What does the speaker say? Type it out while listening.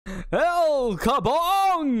El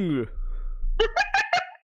Kabong!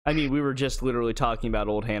 I mean, we were just literally talking about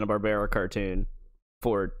old Hanna-Barbera cartoon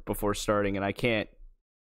before starting, and I can't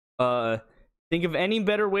think of any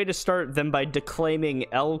better way to start than by declaiming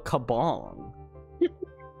El Kabong.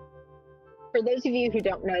 For those of you who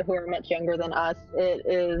don't know, who are much younger than us, it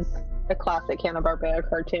is a classic Hanna-Barbera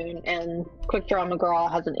cartoon, and Quick Draw McGraw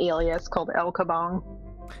has an alias called El Kabong,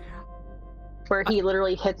 where he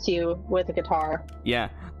literally hits you with a guitar. Yeah,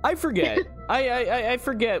 I forget. I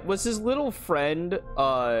forget. Was his little friend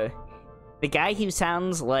the guy who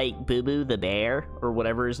sounds like Boo Boo the bear or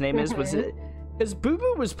whatever his name is? Was it? Because Boo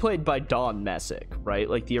Boo was played by Don Messick, right?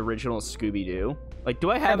 Like the original Scooby-Doo. Like, do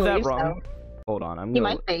I have that wrong? So. Hold on, You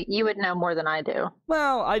might be. You would know more than I do.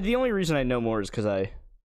 Well, the only reason I know more is because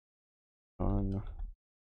Don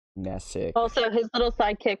Messick. Also, his little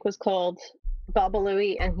sidekick was called Baba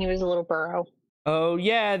Louie, and he was a little burro. Oh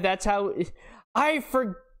yeah, that's how. I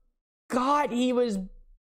forgot he was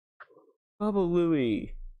Baba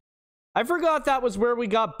Louie. I forgot that was where we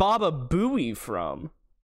got Baba Booey from.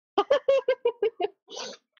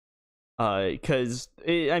 Because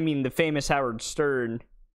I mean, the famous Howard Stern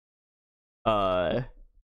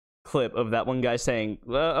clip of that one guy saying,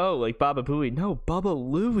 "Oh, like Baba Booey." No, Baba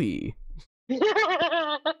Louie.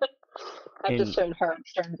 I just showed Howard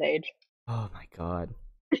Stern's age. Oh my god,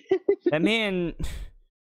 that man.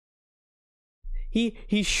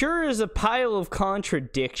 He sure is a pile of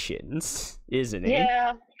contradictions, isn't he?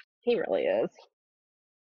 Yeah, he really is.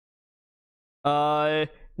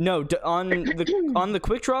 No, on the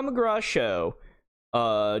Quick Draw McGraw show,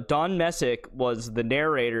 Don Messick was the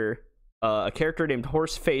narrator, a character named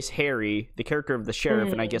Horseface Harry, the character of the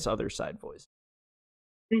sheriff, and I guess other side voice.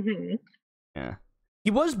 Mm-hmm. Yeah.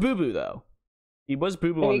 He was Boo Boo, though. He was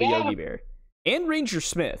Boo Boo on the Yogi Bear. And Ranger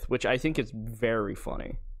Smith, which I think is very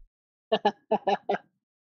funny.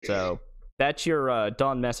 So, that's your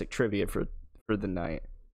Don Messick trivia for the night.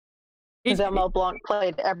 Mel Blanc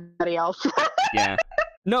played everybody else. Yeah.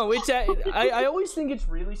 No, I always think it's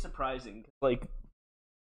really surprising. Like,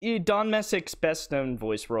 Don Messick's best-known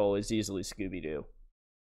voice role is easily Scooby-Doo.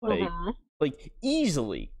 Like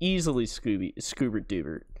easily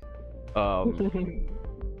Scoobert-Doobert.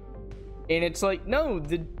 And it's like, no,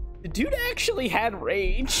 the dude actually had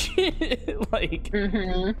rage. Like,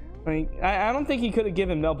 I don't think he could have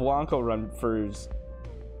given Mel Blanc a run for his...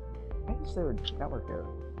 Why is there a network error?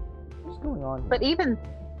 What's going on here?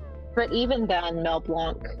 But even then, Mel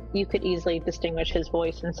Blanc, you could easily distinguish his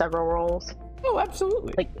voice in several roles. Oh,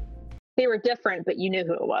 absolutely. Like, they were different, but you knew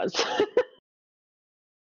who it was.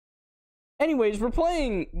 Anyways, we're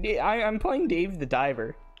playing... I'm playing Dave the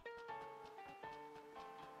Diver.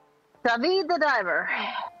 David the Diver.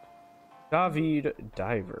 David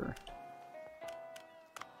Diver.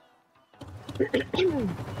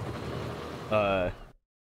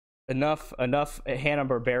 Enough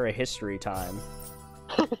Hanna-Barbera history time.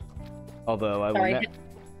 Although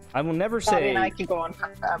I will never say... Bobby and I could go on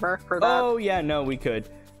forever for that. Oh yeah, no, we could.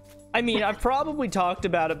 I mean, I've probably talked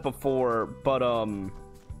about it before, but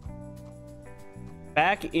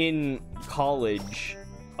back in college,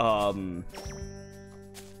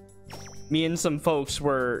 me and some folks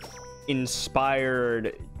were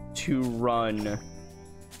inspired to run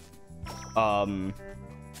a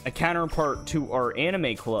counterpart to our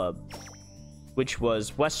anime club, which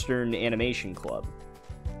was Western Animation Club.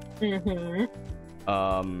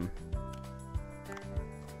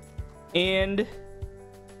 And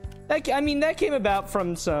that came about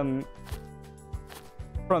from some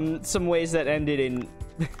ways that ended in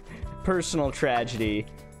personal tragedy,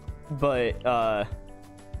 but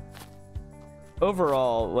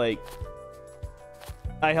overall, like,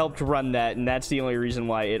 I helped run that, and that's the only reason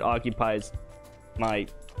why it occupies my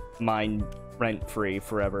mind rent-free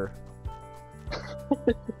forever.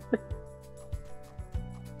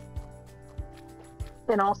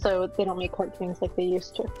 And also, they don't make cartoons like they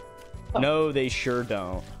used to. Oh. No, they sure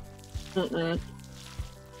don't.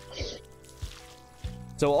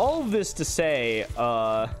 So all of this to say,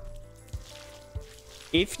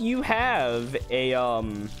 if you have a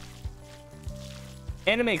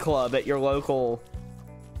anime club at your local,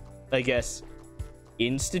 I guess,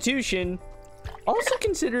 institution, also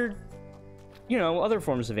consider, other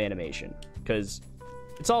forms of animation, because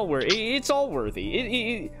it's all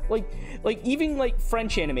worthy. Like even like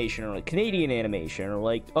French animation, or like Canadian animation, or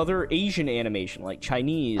like other Asian animation, like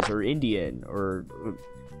Chinese or Indian or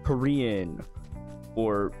Korean,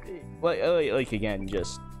 or like again,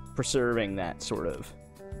 just preserving that sort of.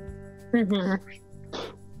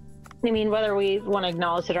 I mean, whether we want to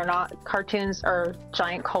acknowledge it or not, cartoons are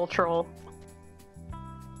giant cultural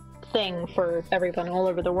thing for everyone all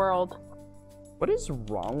over the world. What is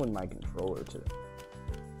wrong with my controller today?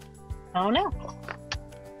 I don't know.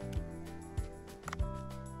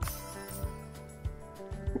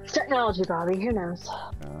 It's technology, Bobby. Who knows?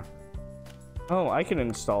 Oh, I can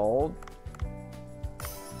install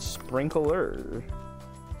sprinkler.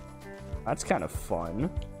 That's kind of fun.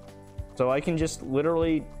 So I can just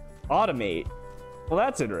literally automate. Well,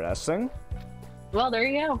 that's interesting. Well, there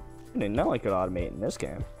you go. I didn't know I could automate in this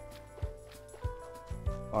game.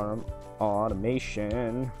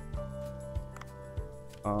 Automation.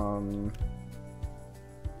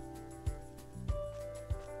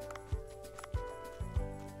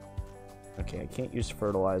 Okay, I can't use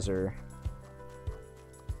fertilizer.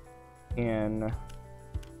 And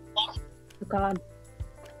Oh, God.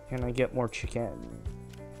 can I get more chicken?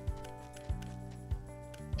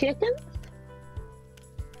 Chicken?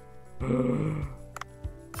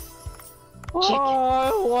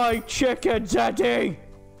 I like chicken, Daddy!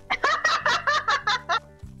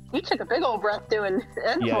 You took a big old breath doing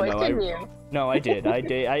that voice, didn't you? No, I did. I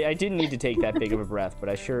didn't need to take that big of a breath, but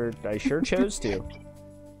I sure chose to.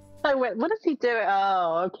 I went, what is he doing?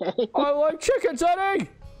 Oh, okay. I like chicken, Daddy!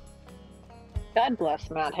 God bless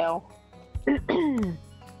Matt Hill.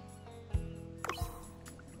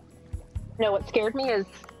 No, what scared me is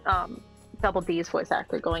Double D's voice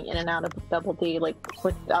actor going in and out of Double D, like,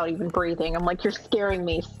 without even breathing. I'm like, you're scaring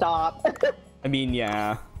me, stop. I mean,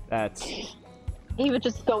 yeah, that's... He would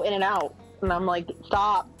just go in and out, and I'm like,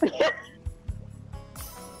 stop.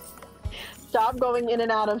 Stop going in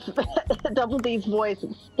and out of Double D's voice,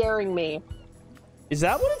 it's scaring me. Is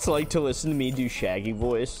that what it's like to listen to me do Shaggy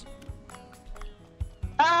voice?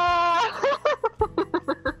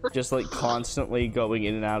 Just like constantly going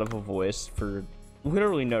in and out of a voice for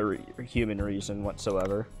literally no human reason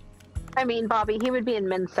whatsoever. I mean, Bobby, he would be in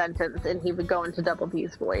mid-sentence and he would go into Double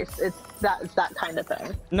D's voice. It's that kind of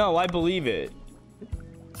thing. No, I believe it.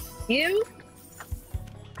 You?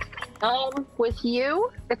 With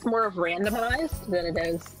you, it's more of randomized than it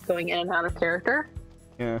is going in and out of character.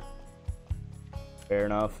 Yeah. Fair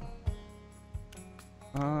enough.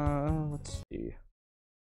 Let's see.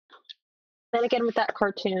 Then again, with that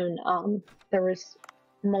cartoon, there was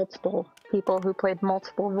multiple people who played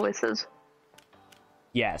multiple voices.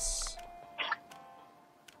 Yes.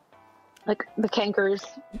 Like, the Cankers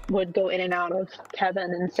would go in and out of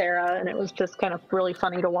Kevin and Sarah, and it was just kind of really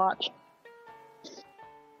funny to watch.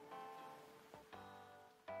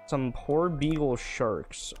 Some poor beagle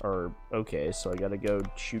sharks are okay, so I gotta go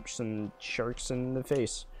shoot some sharks in the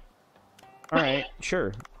face. Alright,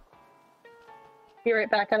 sure. Be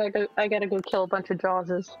right back. I gotta go kill a bunch of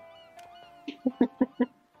Jawses.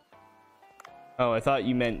 Oh, I thought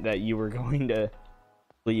you meant that you were going to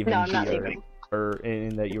leave No, and I'm not leaving.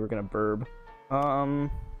 and that you were gonna burb.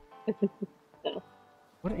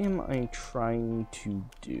 What am I trying to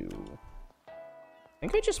do? I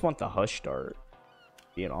think I just want the hush dart,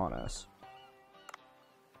 being honest.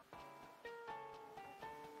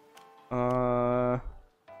 Do I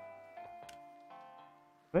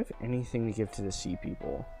have anything to give to the sea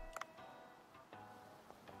people?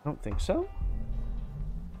 I don't think so.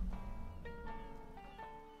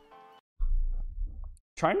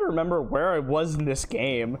 Trying to remember where I was in this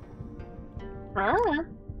game. Ah.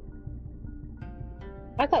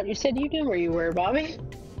 I thought you said you knew where you were, Bobby.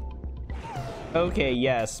 Okay,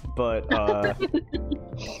 yes, but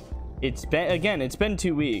it's been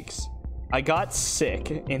 2 weeks. I got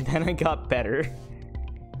sick and then I got better.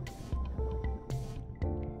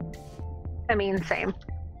 I mean, same.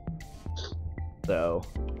 So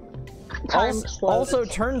Time also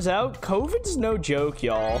turns out COVID's no joke,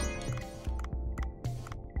 y'all.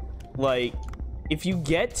 Like, if you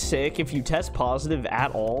get sick, if you test positive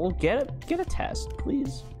at all, get a test,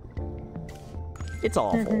 please. It's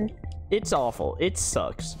awful. It's awful. It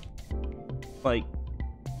sucks. Like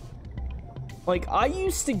I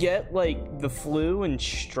used to get like the flu and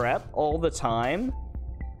strep all the time.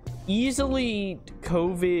 Easily,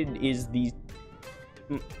 COVID is the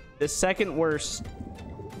second worst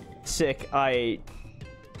sick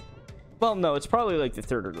well, no, it's probably like the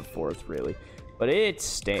third or the fourth, really, but it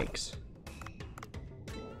stinks.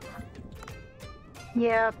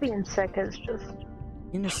 Yeah, being sick is just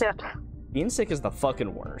shit. Being sick is the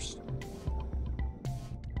fucking worst.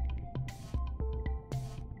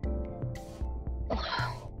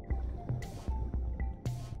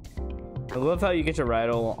 I love how you get to ride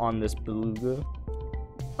on this beluga.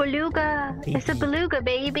 Beluga! Baby. It's a beluga,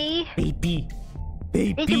 baby! Baby!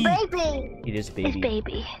 Baby! It's a baby! It is baby. It's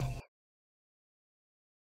baby.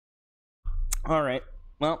 Alright.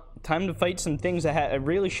 Well, time to fight some things I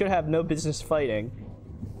really should have no business fighting.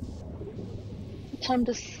 Time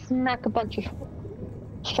to smack a bunch of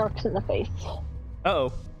sharks in the face.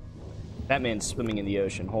 Uh-oh. That man's swimming in the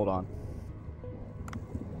ocean. Hold on.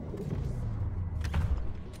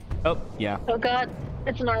 Oh, yeah. Oh god,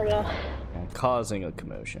 it's a narwhal. Yeah, causing a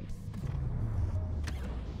commotion.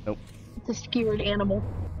 Nope. It's a skewered animal.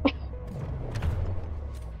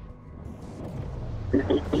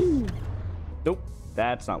 Nope.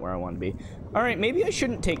 That's not where I want to be. Alright, maybe I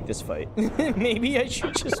shouldn't take this fight. Maybe I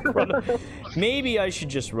should just run. Maybe I should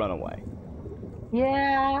just run away.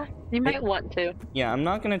 Yeah, you might want to. Yeah, I'm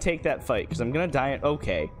not gonna take that fight because I'm gonna die.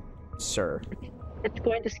 Okay, sir. It's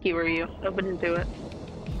going to skewer you. I wouldn't do it.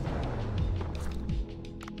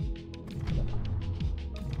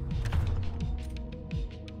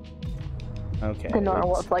 Okay. The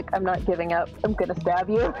narwhal's like, I'm not giving up. I'm gonna stab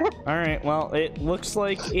you. Alright, well, it looks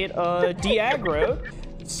like it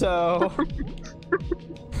de-aggroed, so...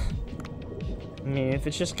 I mean, if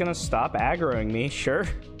it's just gonna stop aggroing me, sure.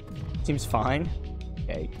 Seems fine.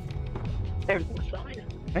 Okay. Everything's fine.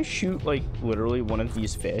 Can I shoot, like, literally one of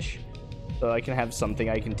these fish so I can have something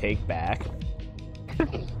I can take back?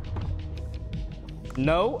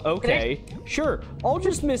 No? Okay. Sure. I'll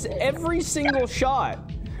just miss every single shot.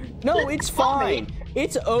 No, it's fine.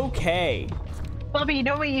 It's okay. Bobby, you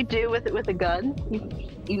know what you do with a gun?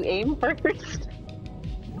 You aim first.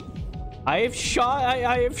 I have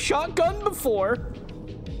shotgun before.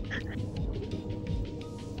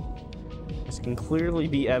 This can clearly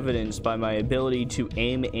be evidenced by my ability to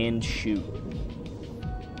aim and shoot.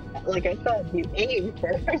 Like I said, you aim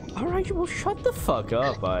first. Alright, well shut the fuck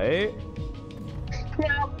up, alright?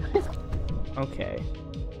 No. Okay.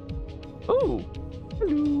 Ooh.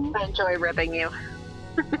 Hello. I enjoy ribbing you.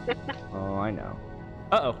 Oh, I know.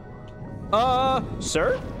 Uh-oh.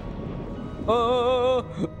 Sir? Oh.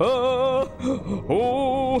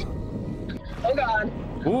 Oh god.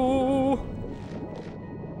 Ooh.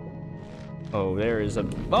 Oh, there is a...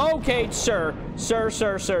 Okay, sir. Sir.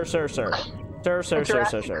 Sir.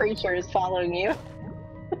 Jurassic creature is following you.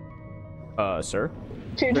 Sir?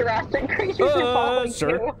 Two Jurassic creatures are following sir?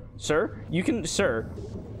 you. Sir? You can... Sir.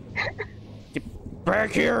 Get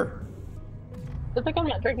back here! I think I'm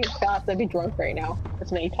not drinking fast. I'd be drunk right now.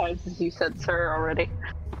 As many times as you said sir already.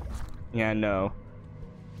 Yeah, no.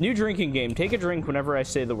 New drinking game. Take a drink whenever I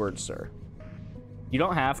say the word sir. You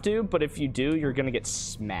don't have to, but if you do, you're gonna get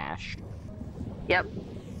smashed. Yep.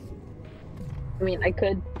 I mean, I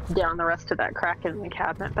could down the rest of that crack in the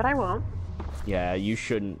cabinet, but I won't. Yeah, you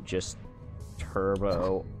shouldn't just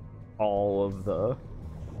turbo all of the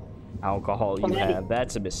alcohol you have.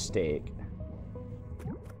 That's a mistake.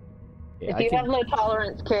 Yeah, if you have low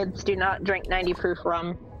tolerance, kids, do not drink 90 proof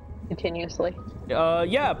rum continuously.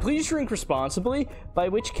 Yeah, please drink responsibly. By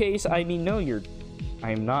which case, I mean, no,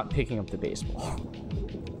 I am not picking up the baseball.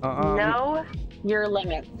 Know your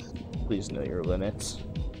limits. Please know your limits.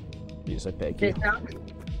 Please, I beg you. It's not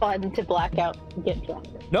fun to black out and get drunk.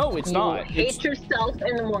 No, it's not. Hate yourself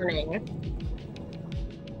in the morning.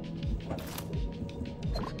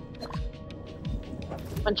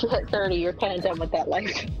 Once you hit 30, you're kind of done with that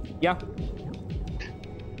life. Yeah.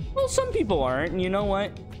 Well, some people aren't, and you know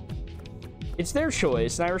what? It's their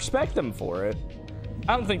choice, and I respect them for it.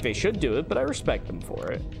 I don't think they should do it, but I respect them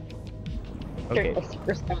for it. Okay. Drink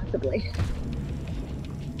responsibly.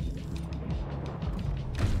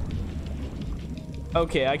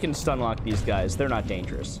 Okay, I can stunlock these guys. They're not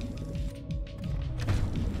dangerous.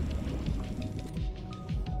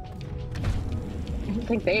 I don't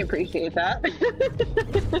think they appreciate that.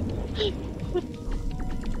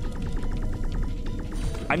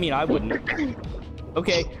 I mean, I wouldn't.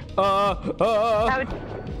 Okay. Aha!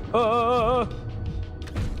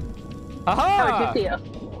 How would you feel?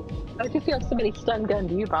 How would you feel if somebody stun gunned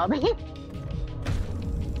you, Bobby?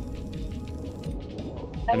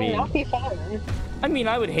 I mean, that'd be fun. I mean,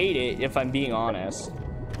 I would hate it if I'm being honest.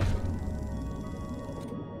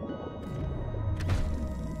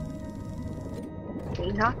 Are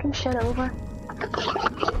you knocking shit over?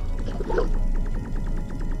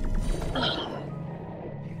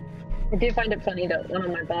 I do find it funny that one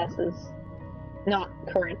of my bosses, not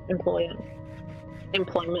current employment,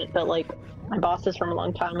 but like my bosses from a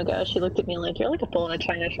long time ago, she looked at me like, you're like a bull in a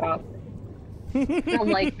china shop. And I'm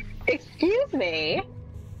like, excuse me?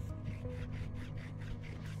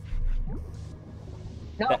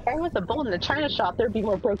 No, if I was a bull in a china shop, there'd be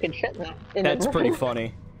more broken shit in that. That's pretty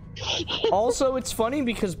funny. Also, it's funny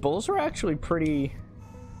because bulls are actually pretty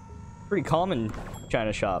common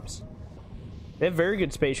china shops. They have very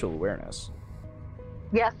good spatial awareness.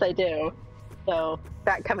 Yes, I do. So,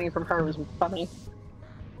 that coming from her was funny.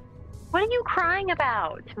 What are you crying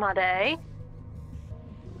about, Made?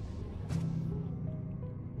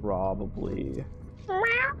 Probably.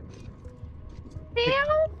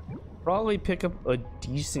 Meow. Probably pick up a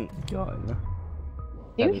decent gun.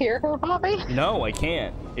 Do you hear her, Bobby? No, I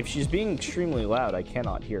can't. If she's being extremely loud, I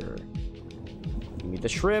cannot hear her. Give me the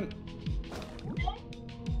shrimp.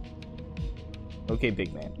 Okay,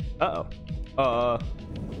 big man. Uh-oh. I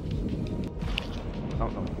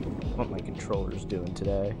don't know what my controller's doing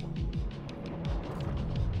today.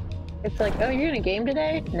 It's like, oh, you're in a game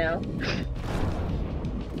today? No.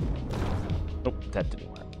 Nope, that didn't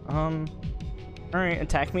work. Alright,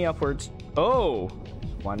 attack me upwards. Oh!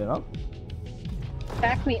 Winding up.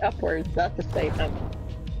 Attack me upwards, that's a statement.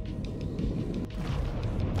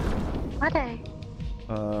 What day?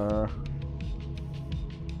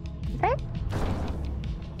 Hey?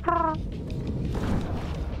 Ah.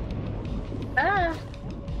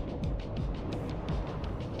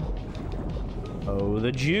 Oh,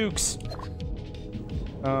 the jukes.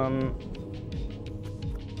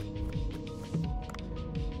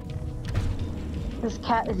 This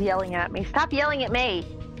cat is yelling at me. Stop yelling at me!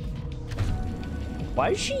 Why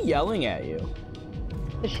is she yelling at you?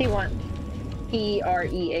 Does she want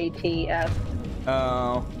Preats?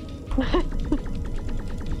 Oh.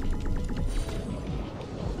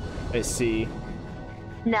 I see.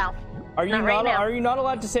 No. Are you Not right now. are you not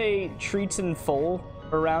allowed to say treats in full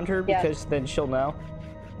around her because then she'll know?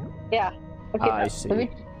 Yeah. Okay. I see.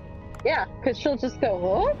 Yeah, because she'll just go,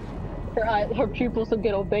 what? Her pupils will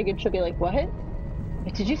get all big and she'll be like, what?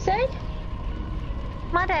 What did you say?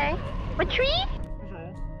 Monday. What treat?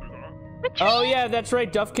 What treat? Oh yeah, that's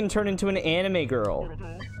right. Duff can turn into an anime girl.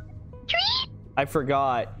 Treat? I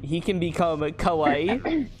forgot. He can become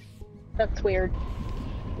kawaii. That's weird.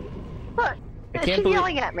 Look, she's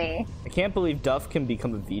yelling at me. I can't believe Duff can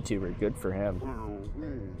become a VTuber. Good for him.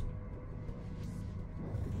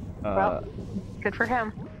 Well, good for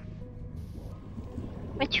him.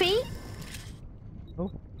 Retreat?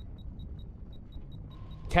 Oh.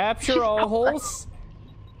 Capture all holes?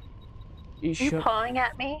 You pawing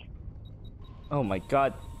at me? Oh my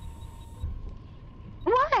god.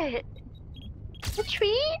 What?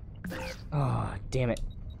 Retreat? Oh, damn it.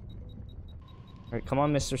 Alright, come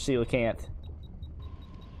on, Mr. Coelacanth.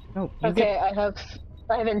 No, okay, I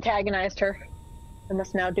have antagonized her. I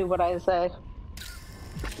must now do what I say.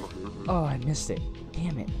 Oh, I missed it.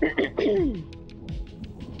 Damn it.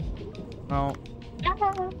 Well,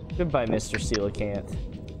 goodbye, Mr. Coelacanth.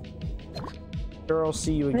 Sure, I'll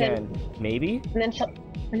see you again. Maybe? And then she'll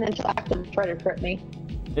actively try to crit me.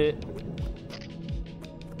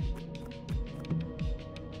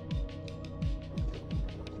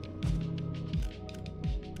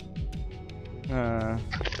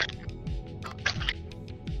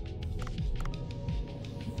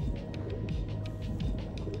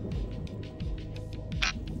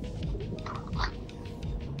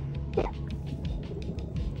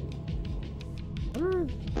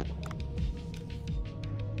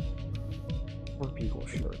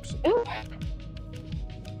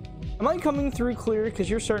 Am I coming through clear? Because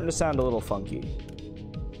you're starting to sound a little funky.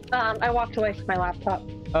 I walked away from my laptop.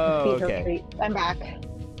 Oh, okay. I'm back.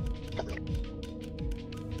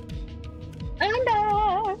 I'm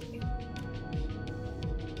back!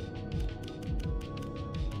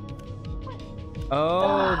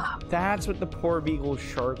 Oh, that's what the poor beagle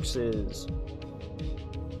sharks is.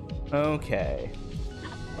 Okay.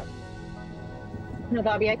 No,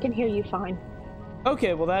 Bobby, I can hear you fine.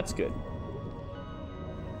 Okay, well that's good.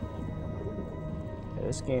 Okay,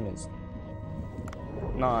 this game is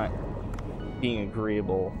not being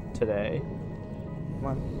agreeable today. Come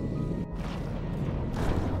on.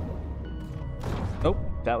 Nope,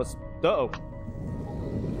 that was... Uh-oh.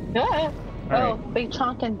 Yeah. All right. Big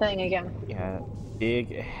chonkin' thing again. Yeah,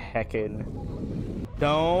 big heckin'.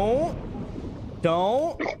 Don't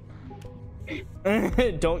don't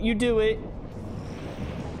you do it.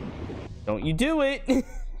 Don't you do it.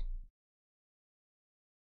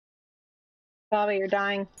 Bobby, you're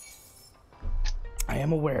dying. I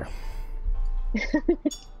am aware.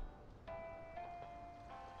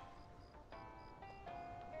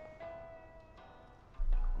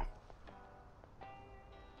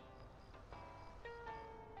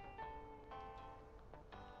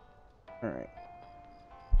 All right.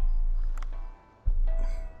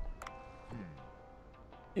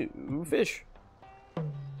 Ooh, fish.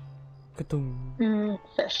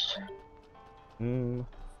 Fish.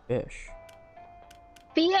 Fish.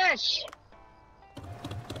 Fish!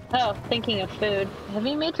 Oh, thinking of food. Have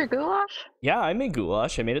you made your goulash? Yeah, I made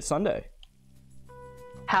goulash. I made it Sunday.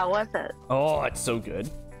 How was it? Oh, it's so good.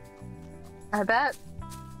 I bet.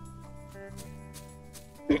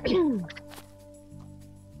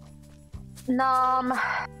 Nom.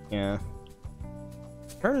 Yeah.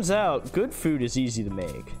 Turns out, good food is easy to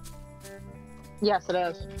make. Yes, it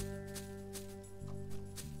is.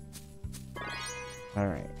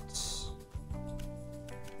 Alright.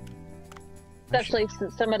 Especially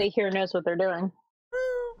since somebody here knows what they're doing.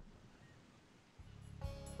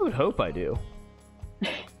 I would hope I do.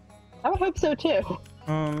 I would hope so too.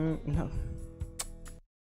 No.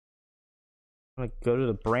 I'm gonna go to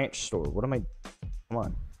the branch store. What am I... Come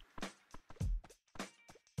on.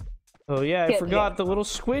 Oh yeah, I forgot the little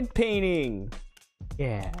squid painting!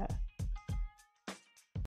 Yeah.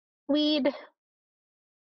 Weed.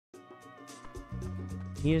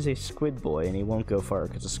 He is a squid boy, and he won't go far,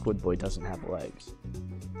 because a squid boy doesn't have legs.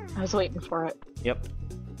 I was waiting for it. Yep.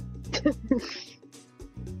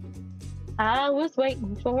 I was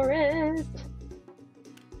waiting for it.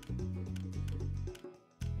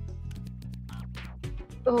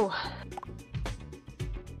 Oh.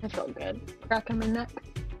 That felt good. Crack in my neck.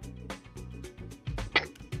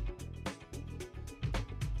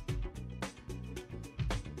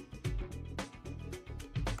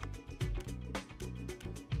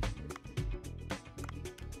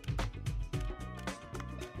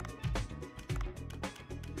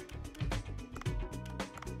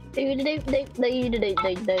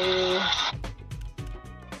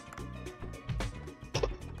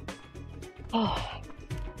 Oh.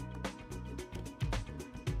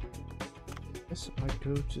 Guess I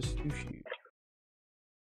go to sushi.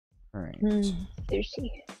 Alright. Sushi.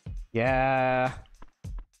 Yeah.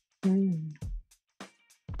 Wait,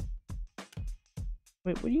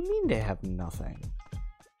 what do you mean they have nothing?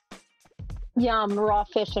 Yum, raw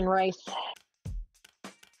fish and rice.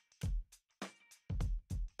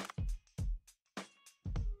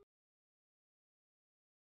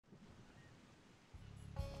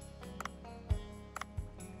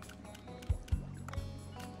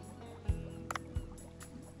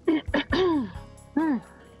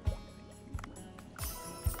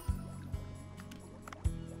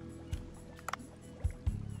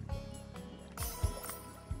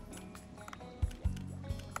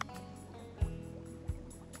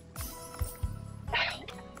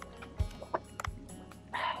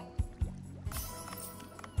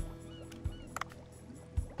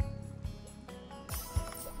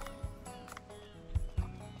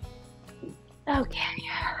 Okay.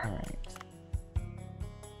 Alright.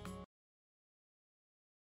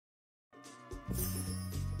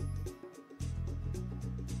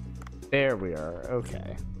 There we are.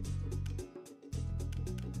 Okay.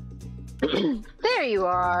 There you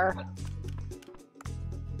are.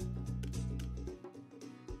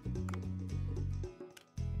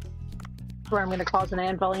 Where I'm going to cause an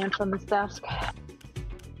avalanche on this desk.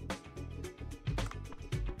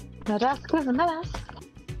 The desk is a mess.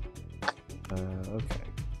 Okay.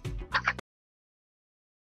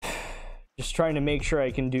 Just trying to make sure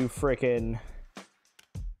I can do frickin'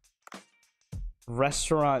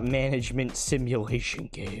 restaurant management simulation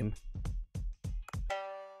game.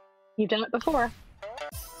 You've done it before.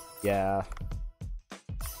 Yeah.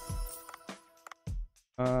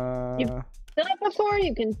 You've done it before,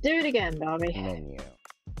 you can do it again, Bobby. Menu.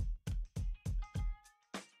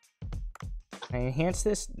 Can I enhance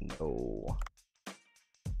this? No.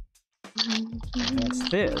 Enhance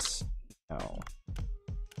this? No.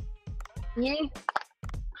 Yeah.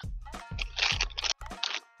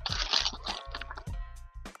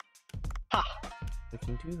 Ha. I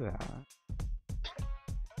can do that.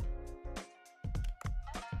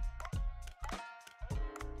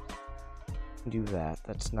 Do that.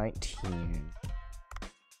 That's 19.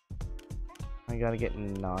 I gotta get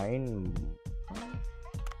 9.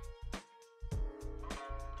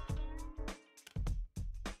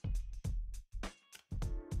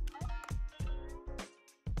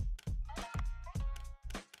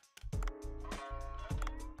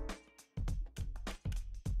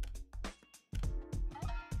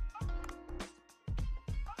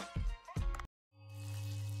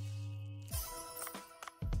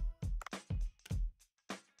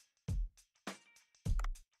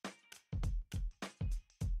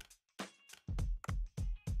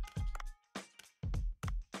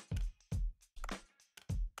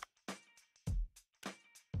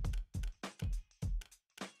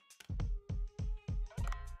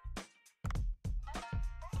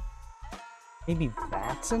 Maybe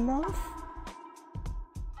that's enough?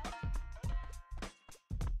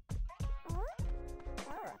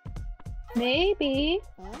 Maybe.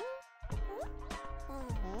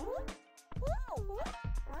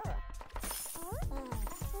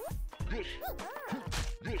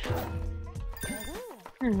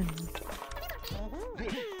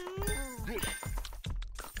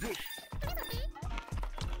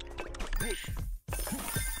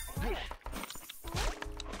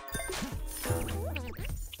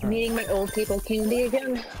 I'm eating my old people candy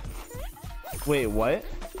again. Wait, what?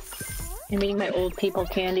 I'm eating my old people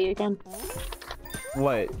candy again.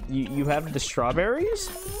 What? You have the strawberries?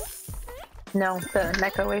 No, the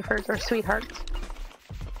Necco wafers are sweethearts.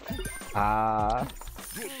 Ah.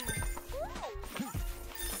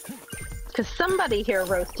 Because somebody here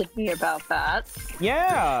roasted me about that.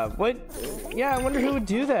 Yeah. What? Yeah, I wonder who would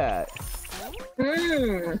do that.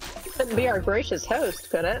 Couldn't be our gracious host,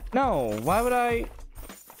 could it? No. Why would I?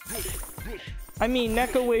 I mean,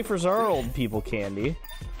 Necco wafers are old people candy.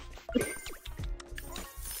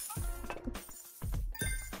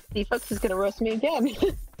 D-Fox is gonna roast me again.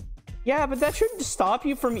 Yeah, but that shouldn't stop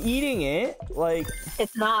you from eating it. Like,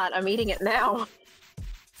 It's not. I'm eating it now.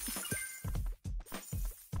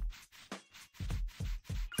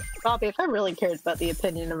 Bobby, if I really cared about the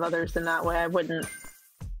opinion of others in that way, I wouldn't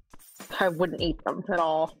eat them at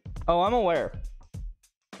all. oh, I'm aware.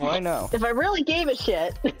 Oh, I know. If I really gave a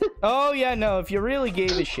shit. Oh, yeah, no, if you really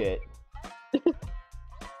gave a shit.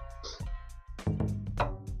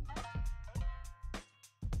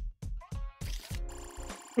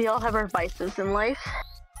 We all have our vices in life.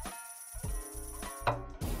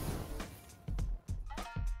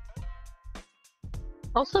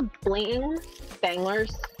 Also, blame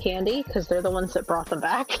Spangler's candy, because they're the ones that brought them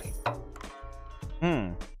back.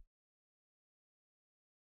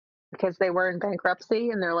 Because they were in bankruptcy,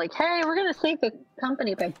 and they're like, hey, we're gonna save the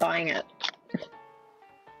company by buying it.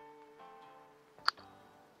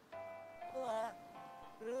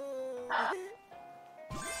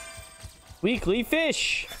 Weekly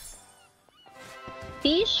fish.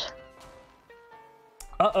 Fish?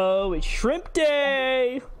 Uh-oh, it's shrimp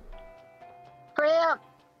day. Shrimp!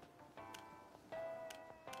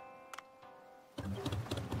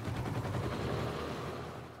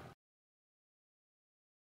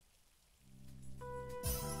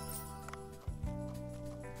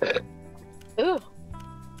 Ooh.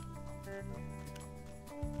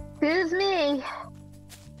 Excuse me.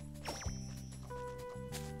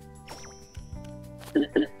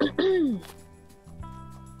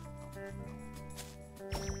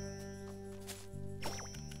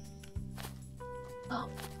 Oh.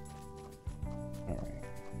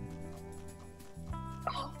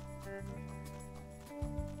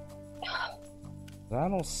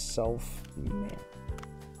 That'll self-man.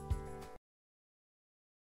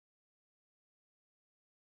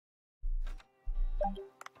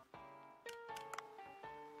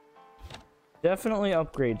 Definitely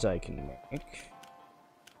upgrades I can make.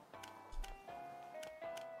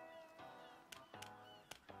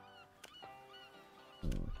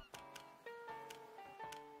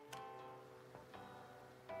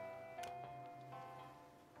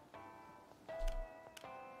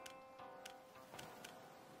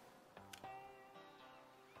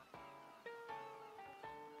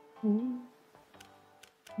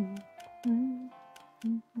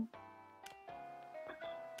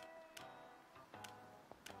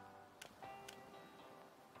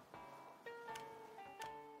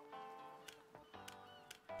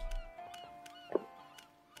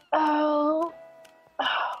 Oh.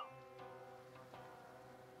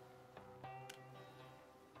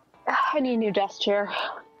 I need a new desk chair.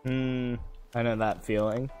 I know that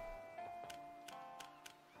feeling.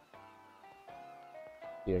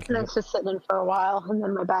 Yeah, And I was just sitting in for a while, and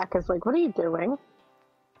then my back is like, what are you doing?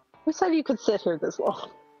 Who said you could sit here this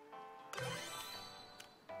long?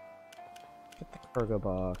 get the cargo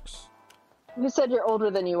box. Who said you're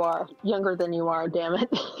older than you are? Younger than you are, damn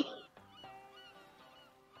it.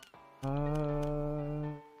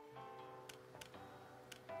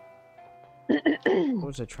 What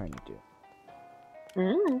was I trying to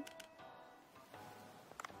do?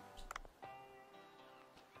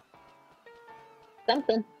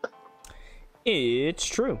 Something. It's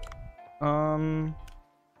true. I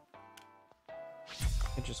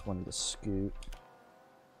just wanted to scoot.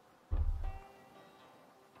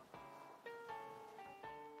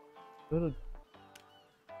 Go to...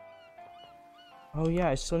 Oh yeah,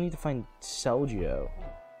 I still need to find Selgio.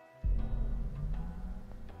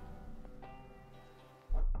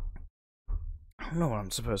 I don't know what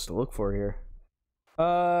I'm supposed to look for here.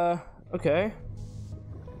 Okay.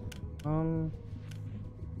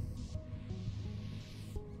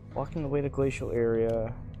 Walking the way to glacial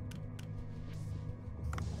area.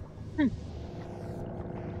 Oh,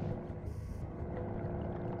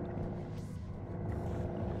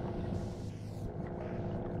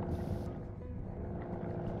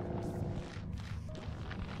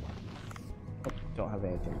 don't have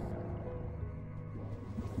anything.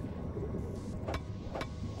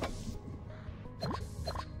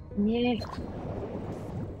 Yeah.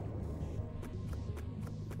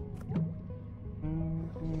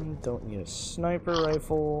 Don't need a sniper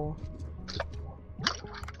rifle.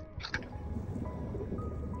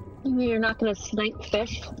 You're not gonna snipe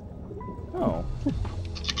fish? No.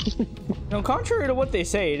 No, contrary to what they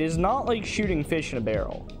say, it is not like shooting fish in a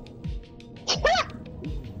barrel.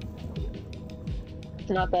 It's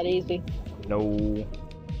not that easy. No.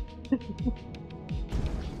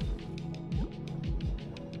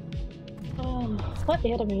 Oh, what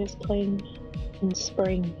anime is playing in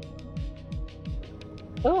spring?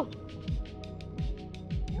 Oh!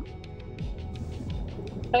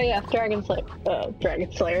 Oh yeah, Dragon Slayer.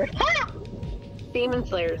 Dragon Slayer. Demon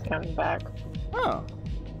Slayer is coming back. Oh.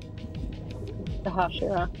 The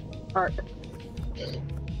Hashira arc.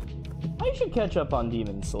 I should catch up on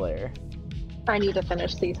Demon Slayer. I need to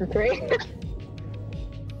finish season 3.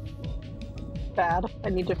 Bad. I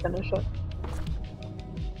need to finish it.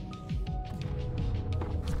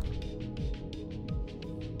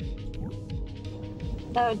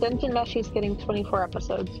 Dungeon Meshi's getting 24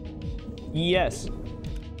 episodes. Yes.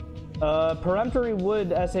 Peremptory would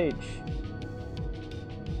SH.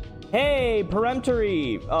 Hey,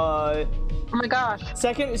 Peremptory! Oh my gosh.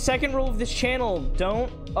 Second rule of this channel,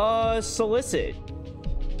 don't solicit.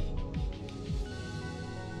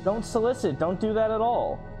 Don't solicit, don't do that at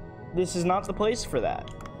all. This is not the place for that.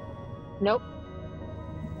 Nope.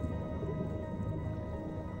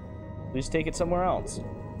 Please take it somewhere else.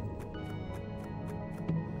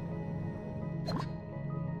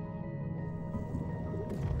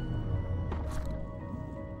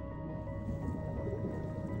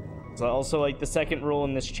 It's also like the second rule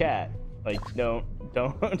in this chat. Like, don't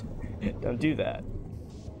do that.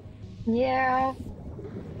 Yeah.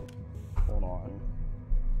 Hold on.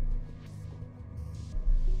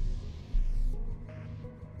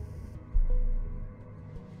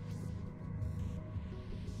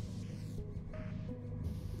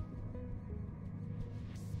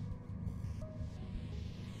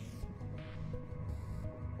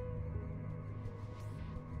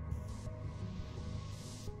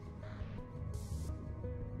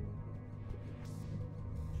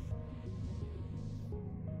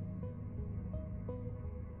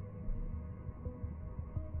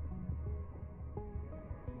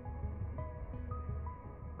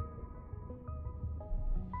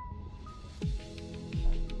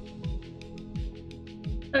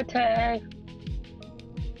 Okay.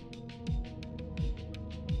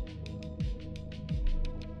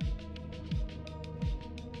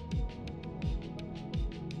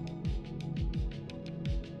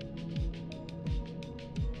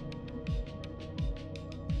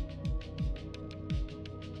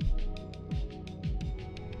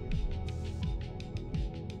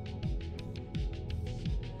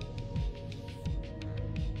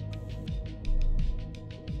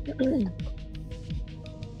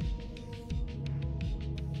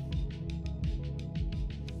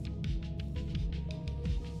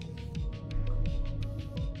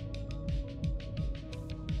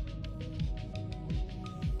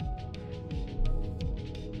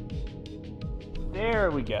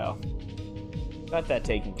 There we go. Got that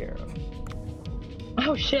taken care of.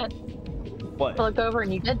 Oh shit. What? I looked over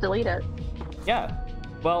and you did delete it. Yeah.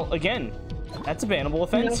 Well, again, that's a bannable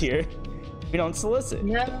offense here. We don't solicit.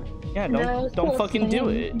 No. Yeah, No don't fucking do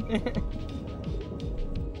soliciting. it.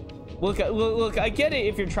 Look, I get it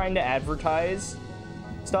if you're trying to advertise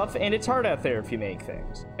stuff, and it's hard out there if you make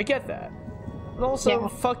things. I get that. But also,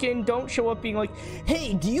 fucking don't show up being like,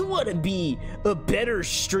 hey, do you want to be a better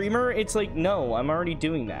streamer? It's like, no, I'm already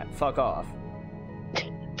doing that. Fuck off.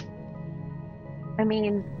 I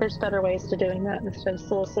mean, there's better ways to doing that instead of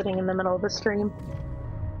soliciting in the middle of the stream.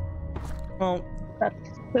 Well,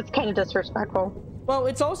 that's kind of disrespectful. Well,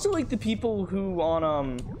 it's also like the people who on,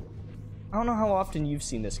 I don't know how often you've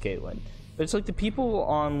seen this, Caitlin, but it's like the people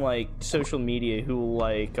on, like, social media who,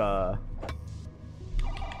 like,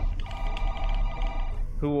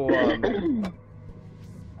 who,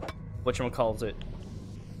 whatchamacallit.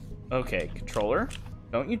 Okay, controller,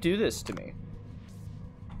 don't you do this to me.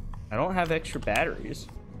 I don't have extra batteries.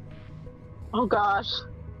 Oh gosh.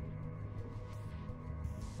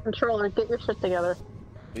 Controller, get your shit together.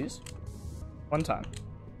 Please? One time.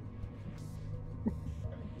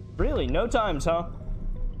 Really? No times, huh?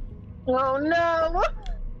 Oh no!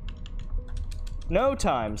 No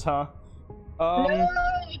times, huh? No!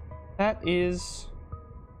 That is...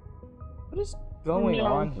 What is going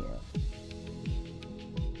on here?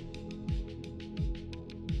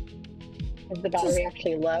 Is the battery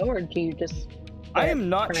actually low, or do you just... I am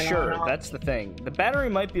not sure. That's the thing. The battery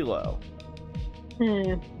might be low.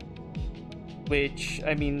 which,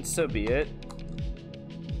 I mean, so be it.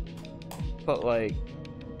 But, like...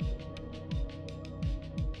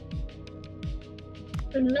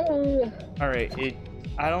 No. Alright,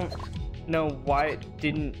 I don't know why it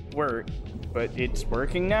didn't work, but it's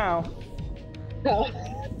working now. Oh.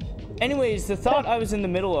 Anyways, the thought I was in the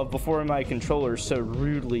middle of before my controller so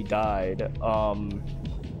rudely died,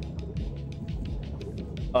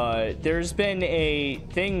 there's been a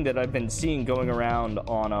thing that I've been seeing going around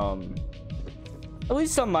on, at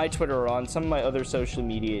least on my Twitter or on some of my other social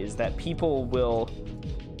media, is that people will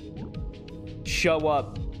show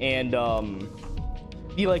up and,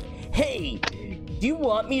 be like, hey, do you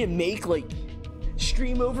want me to make, like,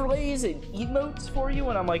 stream overlays and emotes for you?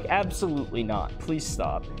 And I'm like, absolutely not. Please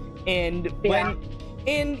stop. And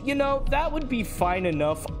and, you know, that would be fine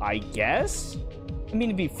enough, I guess. I mean,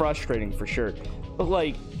 it'd be frustrating for sure. But,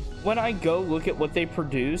 like, when I go look at what they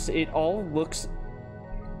produce, it all looks...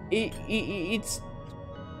 It's...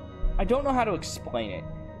 I don't know how to explain it.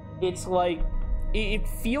 It's like... It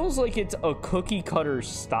feels like it's a cookie cutter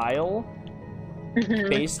style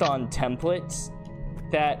based on templates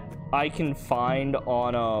that I can find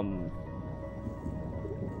on,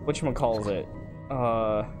 whatchamacallit?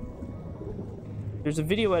 There's a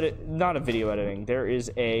video edit... Not a video editing. There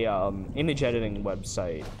is a, image editing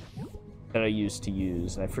website that I used to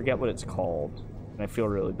use, and I forget what it's called, and I feel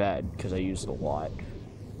really bad because I use it a lot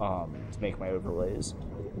to make my overlays,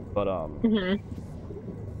 but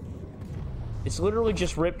it's literally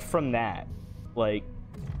just ripped from that. Like,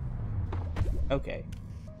 okay,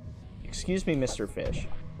 excuse me, Mr. Fish,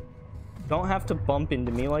 don't have to bump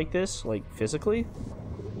into me like this, like physically,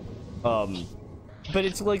 but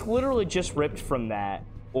it's like literally just ripped from that,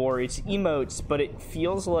 or it's emotes, but it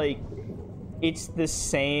feels like it's the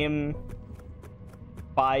same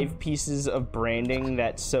 5 pieces of branding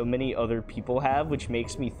that so many other people have, which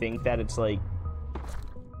makes me think that it's like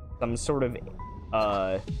some sort of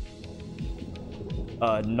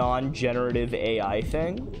non-generative AI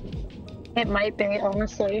thing. It might be,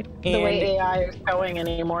 honestly, the way AI is going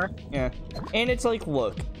anymore. Yeah, and it's like,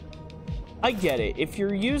 look, I get it. If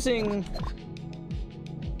you're using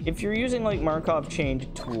like Markov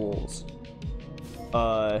chained tools,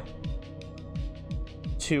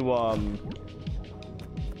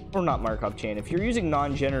 or not Markov chain, if you're using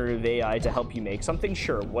non-generative AI to help you make something,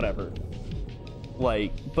 sure, whatever.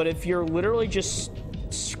 Like, but if you're literally just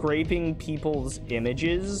scraping people's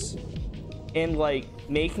images and like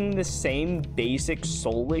making the same basic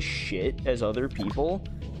soulless shit as other people,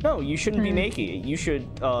 no, you shouldn't be making it. You should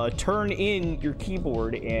turn in your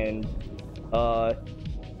keyboard and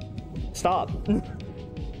stop.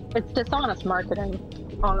 It's dishonest marketing,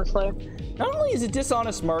 honestly. Not only is it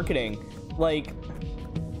dishonest marketing, like,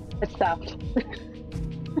 it's theft.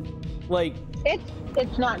 like,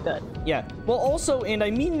 it's not good. Yeah. Well, also, and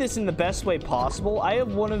I mean this in the best way possible, I have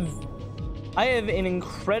an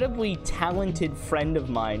incredibly talented friend of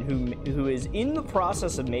mine who is in the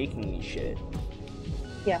process of making me shit.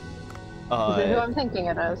 Yeah. Is it who I'm thinking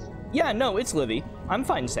it is? Yeah, no, it's Livy. I'm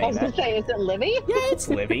fine saying that. I was gonna say, is it Livy? Yeah, it's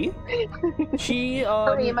Livy. She,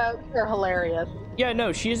 her emotes are hilarious. Yeah,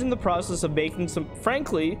 no, she is in the process of making some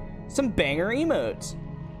banger emotes.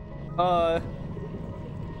 I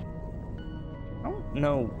don't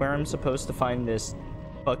know where I'm supposed to find this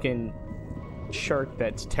fucking shark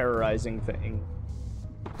that's terrorizing thing.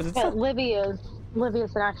 Yeah, Livy is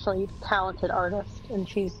an actually talented artist, and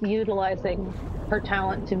she's utilizing her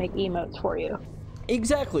talent to make emotes for you.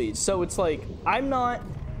 Exactly. So it's like, I'm not,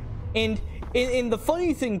 and the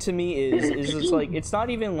funny thing to me is it's like, it's not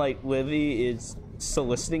even like Livy is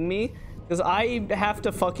soliciting me, because I have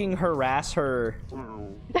to fucking harass her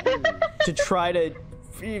to try to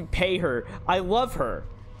pay her. I love her.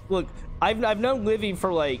 Look, I've known Livy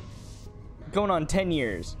for like going on 10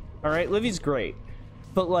 years. All right, Livy's great,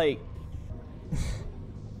 but like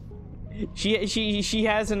she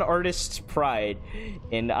has an artist's pride,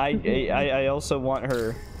 and I also want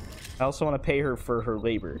to pay her for her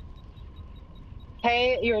labor.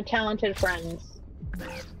 Pay your talented friends.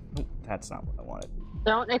 That's not what I wanted.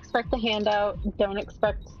 Don't expect a handout. Don't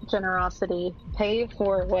expect generosity. Pay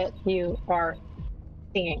for what you are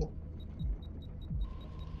seeing.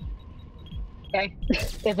 Okay?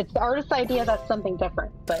 If it's the artist's idea, that's something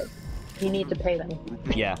different, but you need to pay them.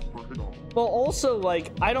 Yeah. Well, also,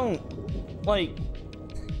 like, I don't, like,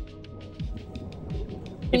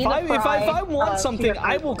 if I want something,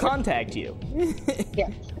 I will contact you.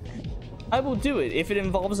 Yes. I will do it if it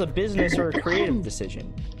involves a business or a creative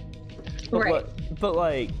decision. But, right. But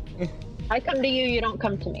like, I come to you, you don't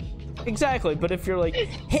come to me. Exactly, but if you're like,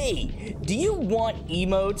 hey, do you want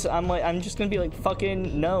emotes? I'm just gonna be like,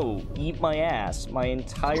 fucking no, eat my ass, my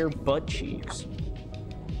entire butt cheeks.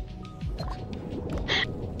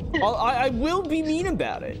 I will be mean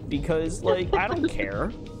about it because, like, I don't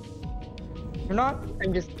care. You're not.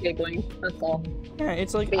 I'm just giggling. That's all. Yeah,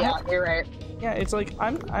 it's like. But yeah, you're right. Yeah, it's like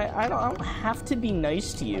I don't have to be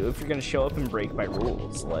nice to you if you're gonna show up and break my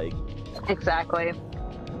rules. Like. Exactly.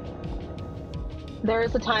 There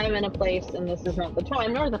is a time and a place, and this is not the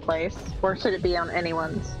time nor the place, or should it be on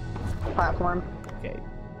anyone's platform? Okay,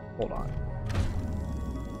 hold on.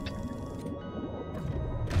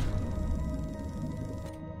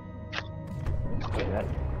 Okay, that.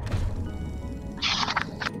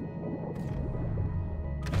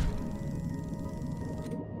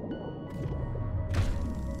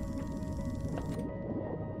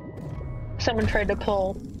 Someone tried to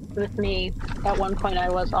pull with me. At one point I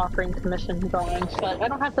was offering commission drawings, but I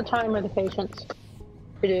don't have the time or the patience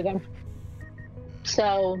to do them.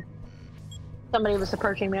 So somebody was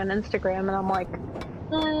approaching me on Instagram, and I'm like,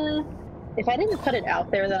 if I didn't put it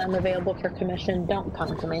out there that I'm available for commission, don't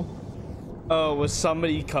come to me. Oh, was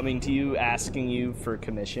somebody coming to you asking you for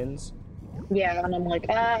commissions? Yeah, and I'm like,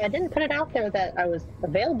 I didn't put it out there that I was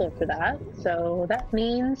available for that, so that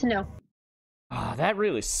means no. Ah, that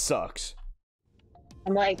really sucks.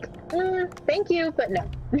 I'm like, thank you, but no.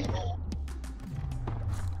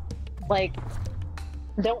 Like,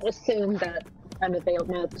 don't assume that I'm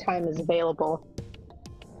available, my time is available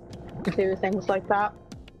to do things like that,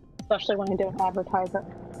 especially when I don't advertise it.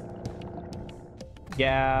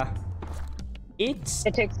 Yeah, It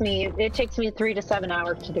takes me 3 to 7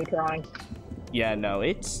 hours to do drawing. yeah, no,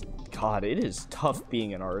 God, it is tough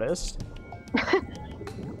being an artist.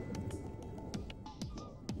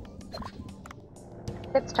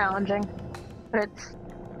 It's challenging, but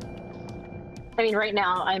I mean, right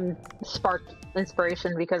now I'm sparked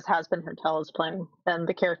inspiration because Has Been Hotel is playing, and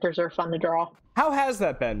the characters are fun to draw. How has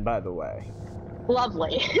that been, by the way?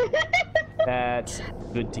 Lovely. That's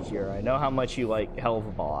good to hear. I know how much you like Hell of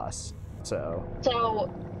a Boss, so...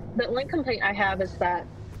 So, the only complaint I have is that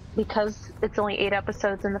because it's only 8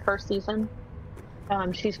 episodes in the first season,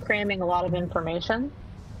 she's cramming a lot of information,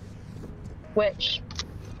 which...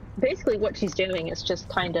 basically what she's doing is just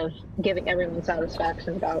kind of giving everyone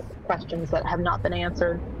satisfaction about questions that have not been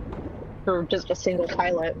answered through just a single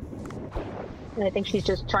pilot. And I think she's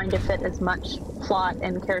just trying to fit as much plot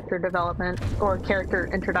and character development or character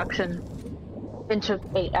introduction into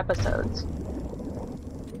 8 episodes.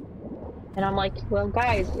 And I'm like, well,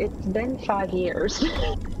 guys, it's been 5 years.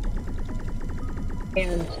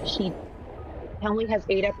 And she only has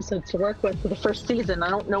 8 episodes to work with for the first season. I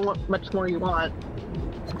don't know what much more you want.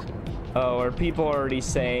 Oh, are people already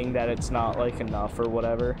saying that it's not, like, enough or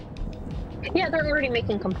whatever? Yeah, they're already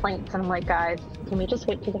making complaints, and I'm like, guys, can we just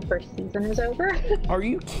wait till the first season is over? Are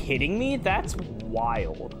you kidding me? That's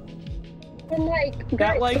wild. I'm like, guys,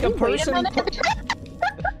 That, like, a can you wait person... minute?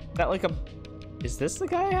 That, like, a... Is this the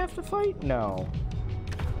guy I have to fight? No.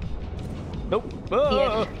 Nope.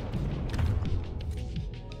 Yeah.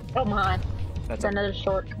 Oh my. That's another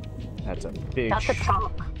short. That's a big... That's a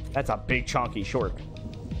chunk. That's a big chonky short.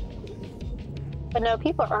 But no,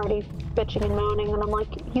 people are already bitching and moaning, and I'm like,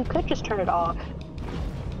 you could just turn it off.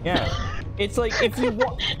 Yeah. It's like, if you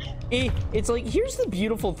want... It's like, here's the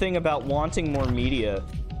beautiful thing about wanting more media.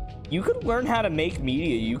 You could learn how to make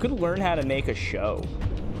media. You could learn how to make a show.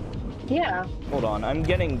 Yeah. Hold on. I'm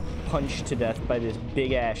getting punched to death by this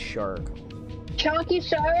big-ass shark. Chunky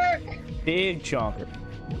shark! Big chonker.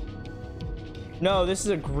 No, this is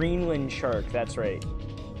a Greenland shark. That's right.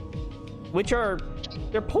 Which are...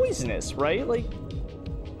 They're poisonous, right? Like...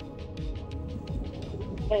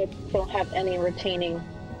 I don't have any retaining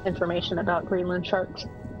information about Greenland sharks.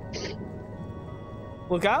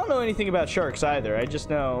 Look, I don't know anything about sharks either. I just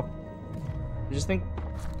know... I just think...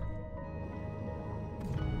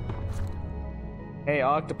 Hey,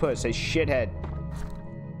 octopus. Hey, shithead.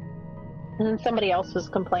 And then somebody else was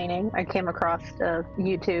complaining. I came across a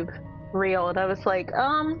YouTube reel, and I was like,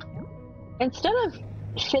 instead of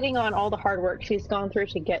shitting on all the hard work she's gone through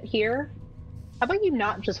to get here, how about you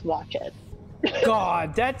not just watch it?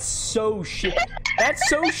 God, that's so shit. That's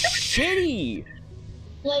so shitty.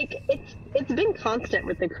 Like, it's been constant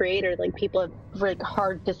with the creator. Like, people have like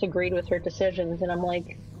hard disagreed with her decisions, and I'm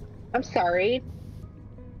like, I'm sorry.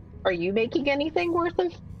 Are you making anything worth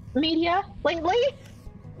of media lately?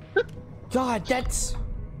 God, that's...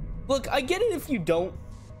 Look, I get it if you don't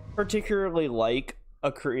particularly like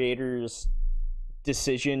a creator's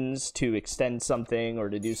decisions to extend something or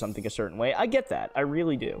to do something a certain way. I get that. I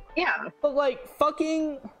really do. Yeah. But, like,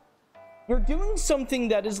 fucking... you're doing something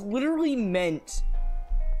that is literally meant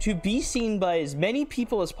to be seen by as many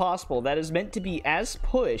people as possible, that is meant to be as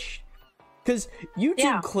pushed. Because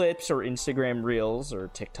YouTube clips or Instagram Reels or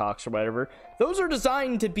TikToks or whatever, those are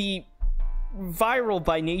designed to be viral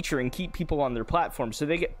by nature and keep people on their platform, so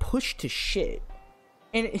they get pushed to shit.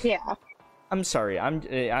 And I'm sorry,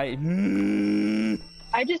 I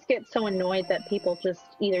just get so annoyed that people just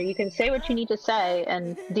either you can say what you need to say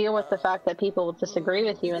and deal with the fact that people will disagree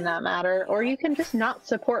with you in that matter, or you can just not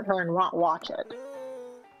support her and not watch it.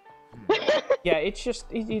 Yeah, it's just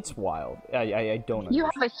it's wild. I don't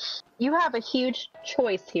understand. You have a huge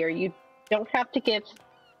choice here. You don't have to give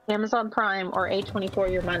Amazon Prime or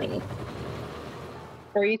A24 your money,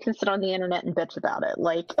 or you can sit on the internet and bitch about it.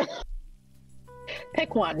 Like,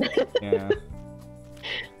 pick one. Yeah.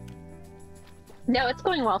 No, it's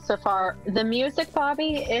going well so far. The music,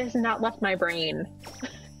 Bobby, has not left my brain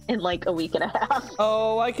in like a week and a half.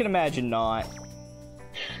 Oh, I can imagine not.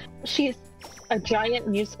 She's a giant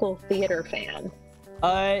musical theater fan.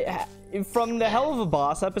 From the Hell of a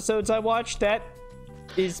Boss episodes I watched, that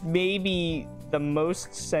is maybe the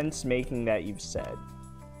most sense-making that you've said.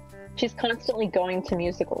 She's constantly going to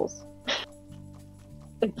musicals.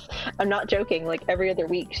 I'm not joking. Like, every other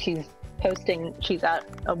week she's posting she's at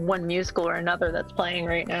one musical or another that's playing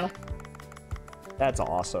right now. That's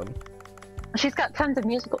awesome. She's got tons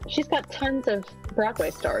of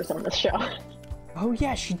Broadway stars on the show. Oh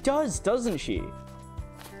yeah, she does, doesn't she?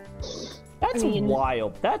 That's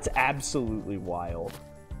wild. That's absolutely wild.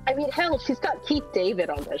 I mean, hell, she's got Keith David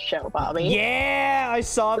on this show, Bobby. Yeah, I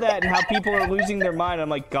saw that and how people are losing their mind. I'm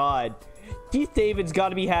like, God, Keith David's got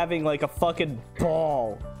to be having like a fucking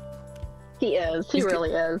ball. He is. He really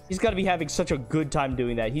is. He's got to be having such a good time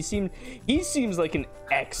doing that. He seems like an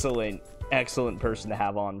excellent person to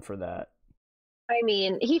have on for that. I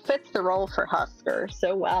mean, he fits the role for Husker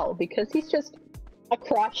so well because he's just a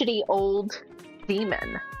crotchety old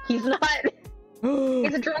demon. He's not.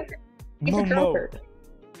 He's a drunkard. He's a drunkard.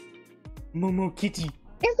 Momo Kitty. Is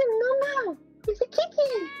it Momo? He's a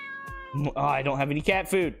kitty. Oh, I don't have any cat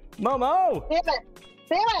food. Momo!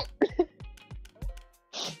 Damn it!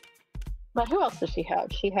 But who else does she have?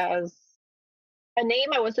 She has a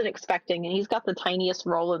name I wasn't expecting, and he's got the tiniest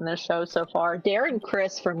role in this show so far. Darren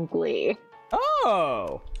Criss from Glee.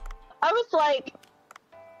 Oh! I was like,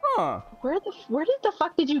 huh? Where the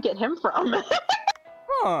fuck did you get him from?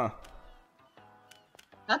 Huh?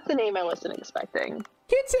 That's the name I wasn't expecting.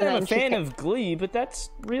 Can't say I'm a fan of Glee, but that's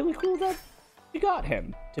really cool that you got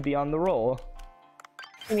him to be on the role.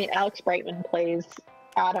 I mean, Alex Brightman plays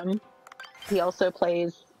Adam. He also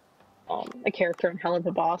plays a character in Hell of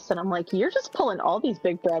a Boss, and I'm like, you're just pulling all these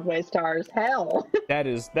big Broadway stars. Hell. That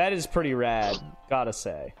is pretty rad, gotta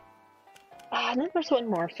say. And then there's one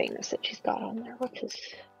more famous that she's got on there. What is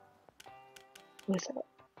it?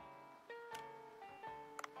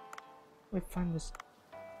 Let me find this.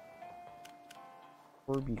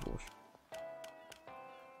 Beagle.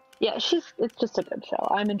 Yeah, it's just a good show.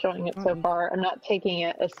 I'm enjoying it so far. I'm not taking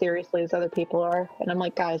it as seriously as other people are, and I'm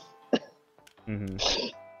like, guys,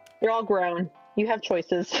 you're all grown. You have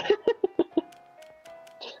choices.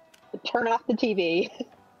 Turn off the TV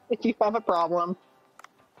if you have a problem.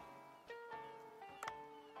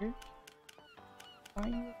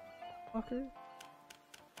 Fucker.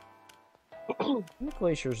 In the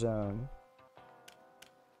glacier zone.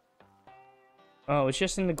 Oh, it's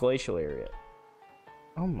just in the glacial area.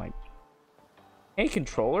 Oh my. Hey,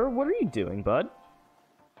 controller, what are you doing, bud?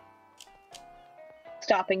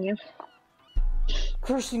 Stopping you.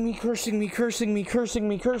 Cursing me, cursing me, cursing me, cursing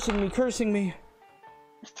me, cursing me, cursing me.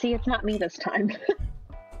 See, it's not me this time.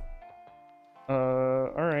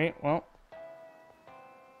 Alright, well.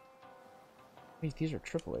 Wait, these are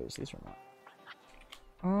AAAs, these are not.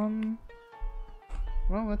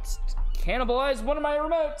 Well, let's cannibalize one of my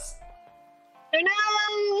remotes! Oh no!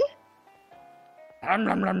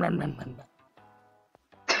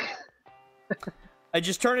 I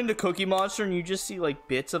just turn into Cookie Monster and you just see like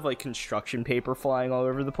bits of like construction paper flying all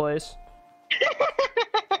over the place.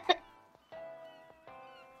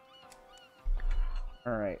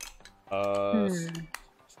 Alright.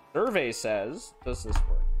 Survey says, does this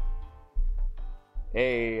work?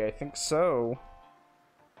 Hey, I think so.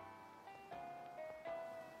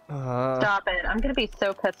 Stop it. I'm gonna be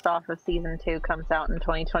so pissed off if season 2 comes out in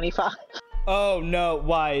 2025. Oh no,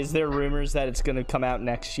 why? Is there rumors that it's gonna come out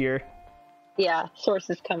next year? Yeah,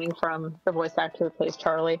 sources coming from the voice actor who plays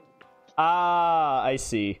Charlie. Ah, I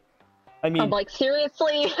see. I mean, I'm like,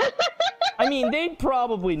 seriously? I mean, they'd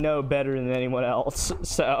probably know better than anyone else,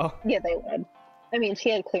 so. Yeah, they would. I mean, she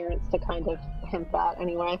had clearance to kind of hint that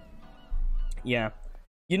anyway. Yeah.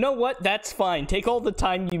 You know what? That's fine. Take all the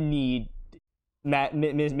time you need,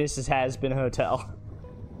 Mrs. Has-Been Hotel.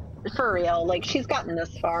 For real, like, she's gotten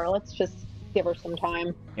this far. Let's just give her some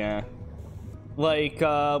time. Yeah. Like,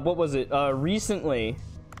 what was it? Recently,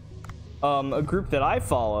 a group that I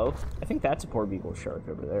follow, I think that's a poor beagle shark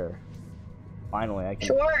over there. Finally, I can...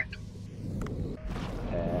 Sure.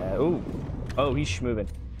 Ooh. Oh, he's schmoving.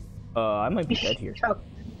 I might be dead here.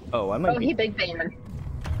 Oh, I might be... he big man.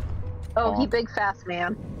 Oh, Bonk. he big fast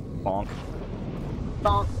man. Bonk.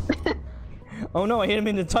 Bonk. Oh no, I hit him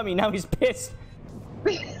in the tummy, now he's pissed.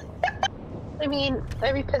 I mean,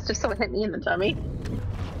 I'd be pissed if someone hit me in the tummy.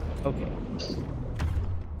 Okay.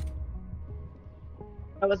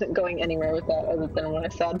 I wasn't going anywhere with that other than what I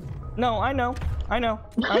said. No, I know. I know.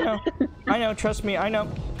 Trust me, I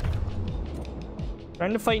know.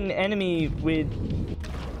 Trying to fight an enemy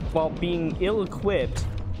while being ill-equipped.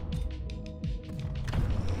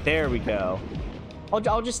 There we go.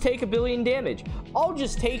 I'll just take 1 billion damage. I'll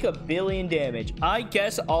just take 1 billion damage. I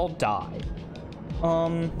guess I'll die.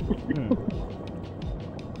 Also,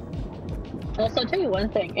 I'll tell you one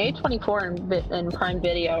thing. A24 and Prime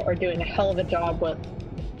Video are doing a hell of a job with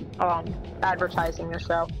advertising their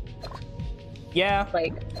show. Yeah.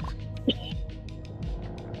 Like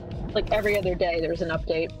every other day there's an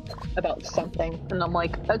update about something, and I'm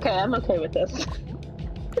like, okay, I'm okay with this.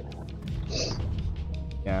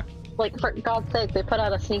 Yeah. Like, for God's sake, they put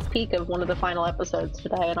out a sneak peek of one of the final episodes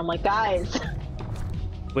today, and I'm like, guys.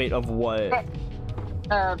 Wait, of what?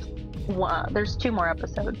 There's 2 more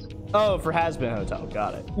episodes. Oh, for Has-Been Hotel.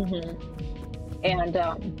 Got it. And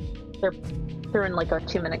they're throwing like a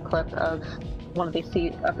 2-minute clip of one of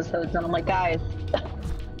these episodes, and I'm like, guys,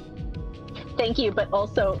 thank you, but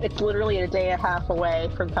also it's literally a day and a half away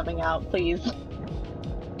from coming out. Please.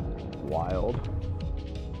 Wild.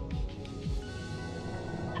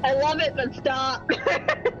 I love it, but stop.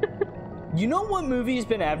 You know what movie's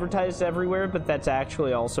been advertised everywhere, but that's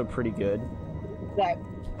actually also pretty good? What?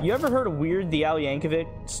 You ever heard of Weird, the Al Yankovic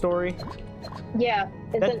story? Yeah,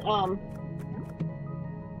 isn't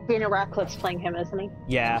Daniel Radcliffe's playing him, isn't he?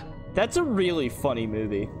 Yeah, that's a really funny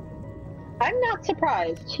movie. I'm not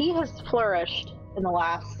surprised. He has flourished in the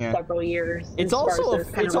last several years. It's also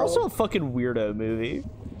a fucking weirdo movie.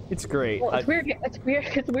 It's great. Well, it's weird.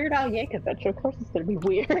 It's Weird Al Yankovic. Of course, it's gonna be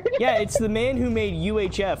weird. Yeah, it's the man who made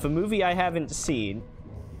UHF, a movie I haven't seen.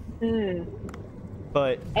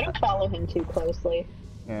 But I don't follow him too closely.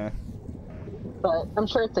 Yeah. But I'm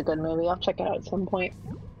sure it's a good movie. I'll check it out at some point.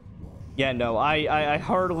 Yeah, no, I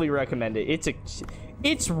heartily recommend it.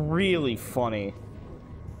 It's really funny.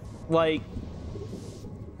 Like,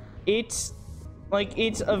 it's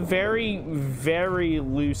a very, very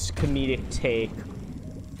loose comedic take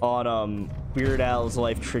on Weird Al's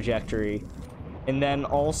life trajectory, and then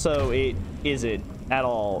also it isn't at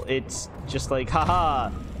all. It's just like, haha,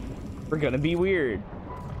 we're gonna be weird,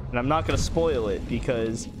 and I'm not gonna spoil it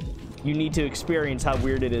because you need to experience how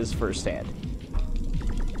weird it is firsthand.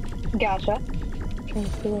 Gotcha.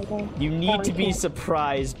 You need to be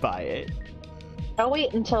surprised by it. I'll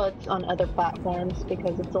wait until it's on other platforms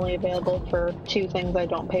because it's only available for 2 things I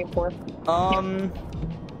don't pay for.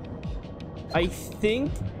 I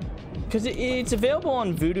think because it's available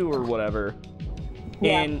on Vudu or whatever.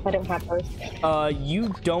 Yeah, and I don't have those. You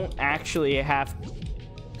don't actually have.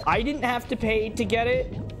 I didn't have to pay to get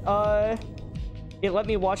it. It let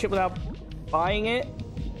me watch it without buying it.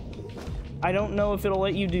 I don't know if it'll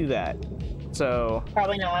let you do that. So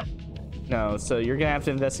Probably not. no. So you're gonna have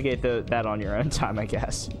to investigate that on your own time, I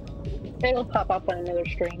guess. It'll pop up on another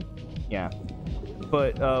screen. Yeah.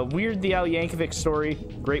 But Weird, the Al Yankovic story,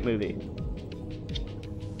 great movie.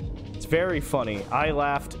 It's very funny. I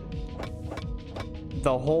laughed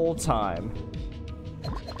the whole time.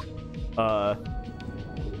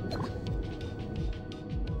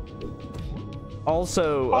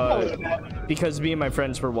 Also, because me and my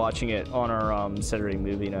friends were watching it on our Saturday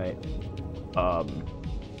movie night,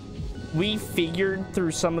 we figured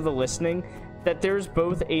through some of the listening that there's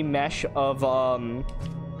both a mesh of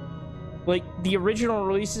like the original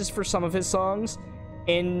releases for some of his songs,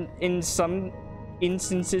 and in some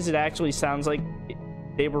instances it actually sounds like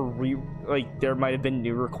they were there might have been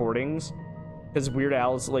new recordings because Weird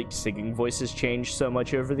Al's like singing voices changed so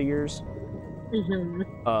much over the years.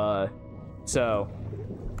 So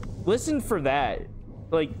listen for that.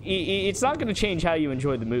 Like it's not going to change how you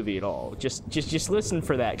enjoy the movie at all. Just listen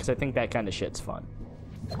for that because I think that kind of shit's fun.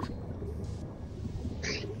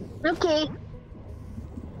 Okay.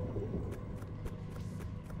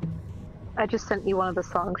 I just sent you one of the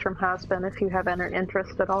songs from Has-Been if you have any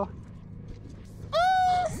interest at all.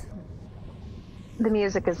 The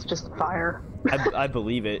music is just fire. I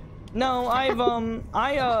believe it. No,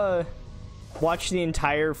 I watched the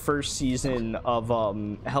entire first season of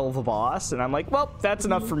Hell of a Boss, and I'm like, well, that's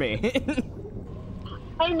enough for me.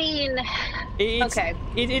 I mean, okay.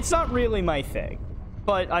 It's not really my thing,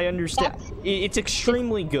 but I understand. It's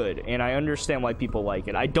extremely good, and I understand why people like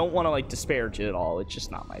it. I don't want to like disparage it at all. It's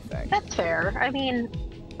just not my thing. That's fair. I mean,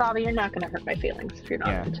 Bobby, you're not gonna hurt my feelings if you're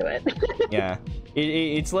not into it. Yeah.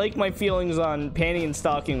 It's like my feelings on Panty and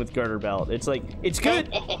Stocking with Garter Belt. It's like, it's good.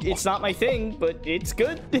 It's not my thing, but it's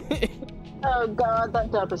good. Oh god,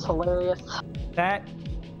 that dub is hilarious. That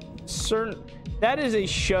is a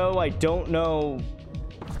show I don't know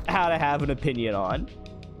how to have an opinion on.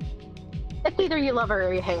 It's either you love it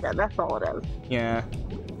or you hate it. That's all it is. Yeah.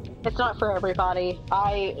 It's not for everybody.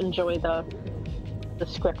 I enjoy the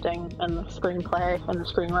scripting and the screenplay and the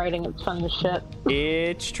screenwriting. It's funny as shit.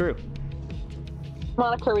 It's true.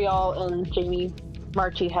 Monica Rial and Jamie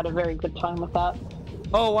Marchi had a very good time with that.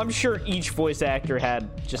 Oh, I'm sure each voice actor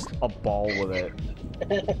had just a ball with it.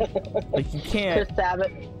 Like, you can't... Chris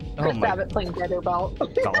Sabat. Chris Sabat playing Garter Belt.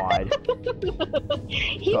 God.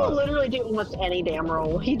 He will literally do almost any damn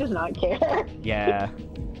role. He does not care. Yeah.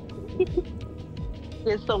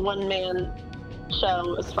 It's the one-man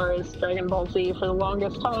show as far as Dragon Ball Z for the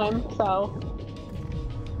longest time, so...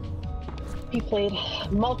 He played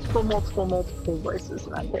multiple voices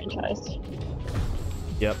in that franchise.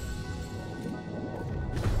 Yep.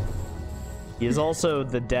 He is also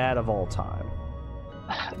the dad of all time.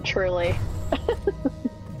 Truly.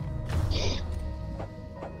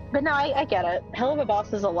 But no, I get it. Hell of a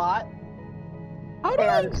Boss is a lot. How did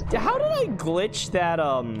I glitch that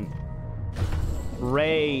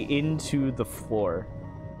ray into the floor?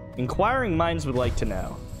 Inquiring minds would like to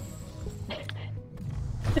know.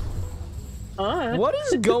 What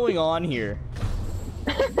is going on here?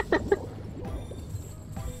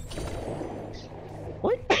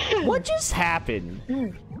 What just happened?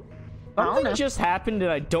 Something just happened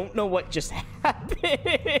and I don't know what just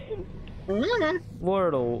happened.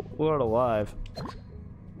 Lord alive.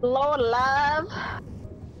 Lord alive.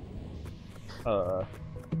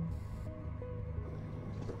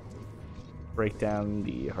 Break down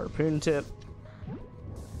the harpoon tip.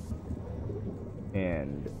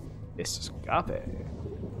 And escape.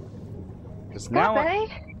 Because now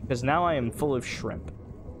I am full of shrimp.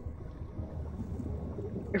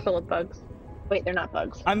 You're full of bugs. Wait, they're not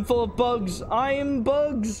bugs. I'm full of bugs. I am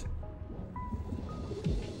bugs.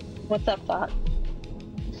 What's up, Thought?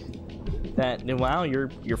 Wow,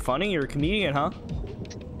 you're funny. You're a comedian, huh?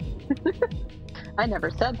 I never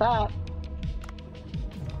said that.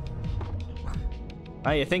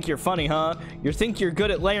 Oh, you think you're funny, huh? You think you're good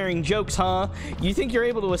at layering jokes, huh? You think you're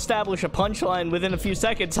able to establish a punchline within a few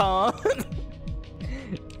seconds, huh?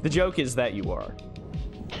 The joke is that you are.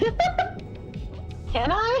 Can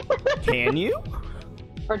I? Can you?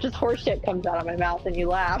 Or just horseshit comes out of my mouth and you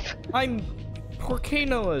laugh. ¿Por qué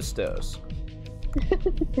no los dos?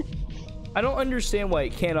 I don't understand why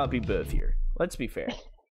it cannot be both here. Let's be fair.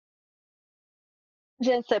 Je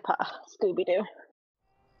ne sais pas, Scooby-Doo.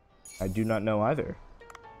 I do not know either.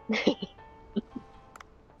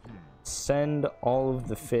 Send all of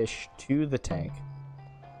the fish to the tank.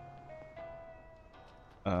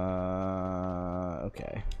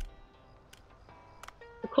 Okay.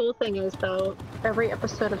 The cool thing is, though, every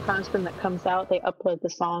episode of Houndsman that comes out, they upload the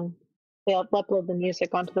song. They upload the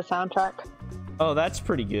music onto the soundtrack. Oh, that's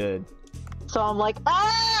pretty good. So I'm like,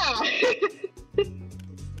 ah!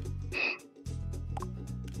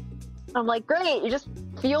 I'm like, great, you just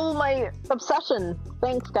fuel my obsession.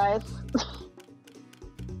 Thanks, guys.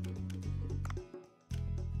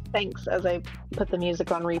 Thanks, as I put the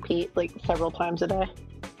music on repeat, like, several times a day.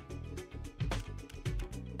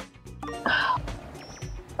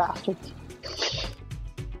 Bastards.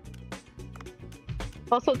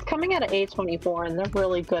 Also, it's coming out of A24, and they're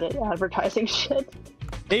really good at advertising shit.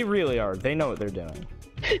 They really are. They know what they're doing.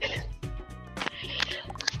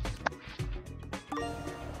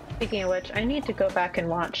 Speaking of which, I need to go back and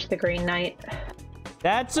watch The Green Knight.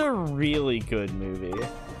 That's a really good movie.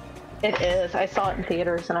 It is. I saw it in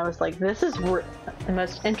theaters, and I was like, this is the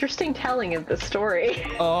most interesting telling of the story.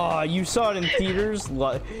 Oh, you saw it in theaters?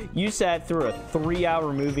 You sat through a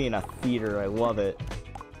 3-hour movie in a theater. I love it.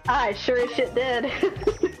 I sure as shit did.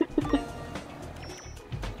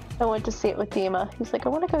 I went to see it with Dima. He's like, I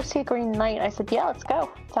want to go see Green Knight. I said, yeah, let's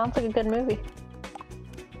go. Sounds like a good movie.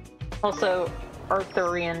 Also,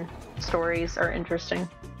 Arthurian stories are interesting.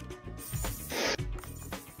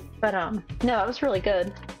 But, no, it was really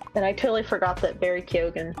good. And I totally forgot that Barry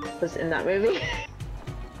Keoghan was in that movie.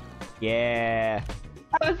 Yeah.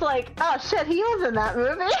 I was like, oh shit, he was in that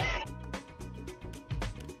movie.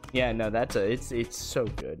 Yeah, no, it's so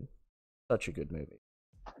good. Such a good movie.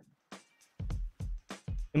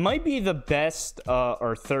 It might be the best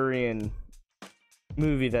Arthurian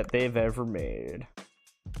movie that they've ever made.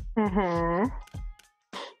 Mm-hmm.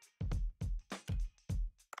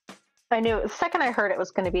 I knew the second I heard it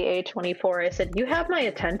was going to be A24, I said, you have my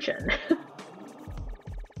attention.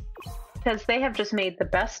 Because they have just made the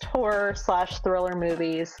best horror / thriller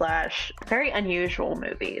movies / very unusual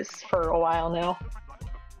movies for a while now.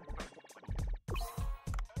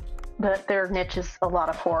 But their niche is a lot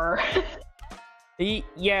of horror.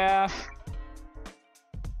 Yeah.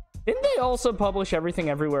 Didn't they also publish Everything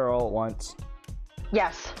Everywhere All at Once?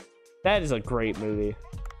 Yes. That is a great movie.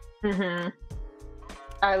 Mm-hmm.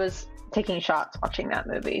 I was taking shots watching that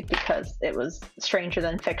movie because it was stranger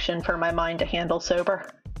than fiction for my mind to handle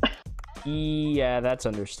sober. Yeah, that's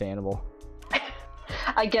understandable.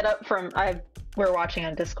 I get up from we're watching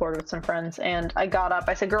on Discord with some friends, and I got up.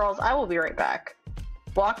 I said, "Girls, I will be right back."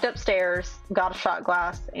 Walked upstairs, got a shot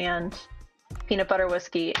glass and peanut butter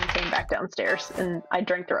whiskey, and came back downstairs, and I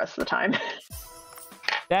drank the rest of the time.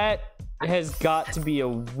 That has got to be a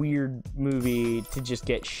weird movie to just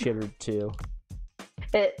get shittered to.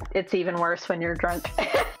 It's even worse when you're drunk.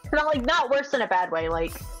 Not worse in a bad way.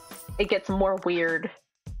 Like, it gets more weird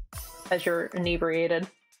as you're inebriated.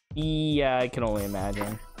 Yeah, I can only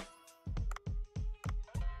imagine.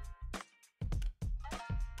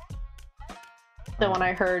 So when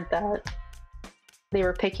I heard that they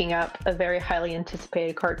were picking up a very highly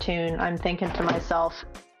anticipated cartoon, I'm thinking to myself,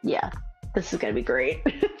 yeah, this is going to be great.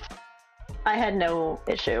 I had no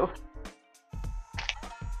issue.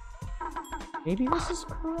 Maybe this is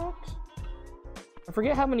correct? I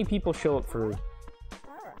forget how many people show up for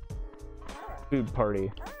food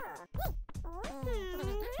party.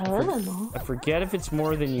 I forget if it's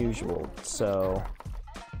more than usual, so...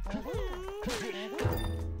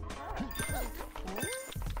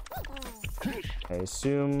 I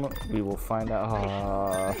assume we will find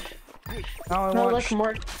out. Now I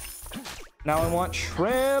want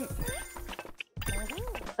shrimp.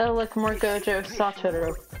 Oh, look, more Gojo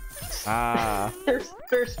Satoru. Ah.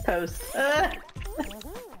 First post.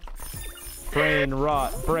 Brain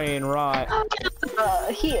rot. Brain rot.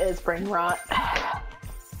 He is brain rot.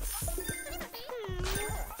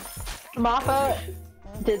 Mappa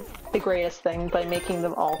did the greatest thing by making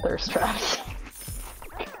them all thirst traps.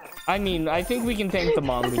 I mean, I think we can thank the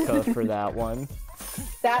mangaka for that one.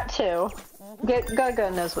 That too.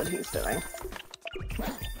 Gaga knows what he's doing.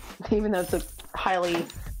 Even though it's a highly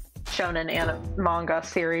shonen manga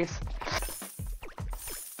series.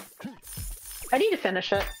 I need to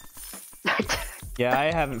finish it. Yeah,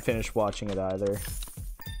 I haven't finished watching it either.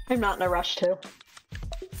 I'm not in a rush to.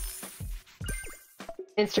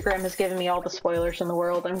 Instagram has given me all the spoilers in the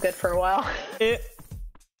world. I'm good for a while.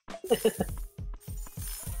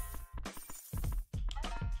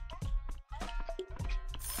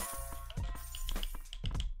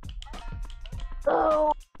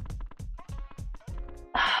 Oh.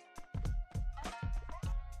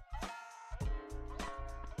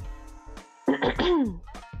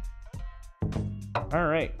 All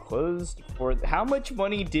right, closed for... How much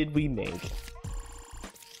money did we make?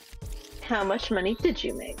 How much money did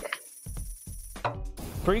you make?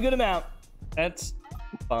 Pretty good amount. That's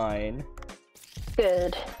fine.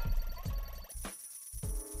 Good.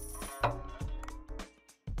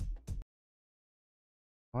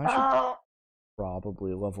 I should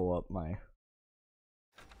probably level up my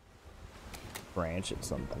branch at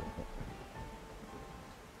some point.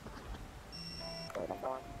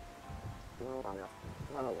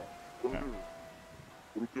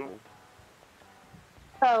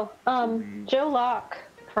 Oh, Joe Locke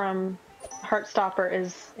from Heartstopper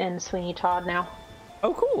is in Sweeney Todd now.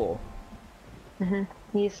 Oh, cool.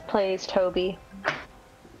 He plays Toby.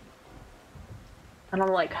 And I'm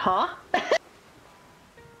like, huh?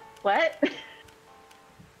 What?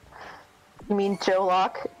 You mean Joe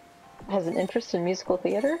Locke has an interest in musical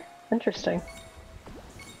theater? Interesting.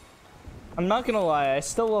 I'm not gonna lie, I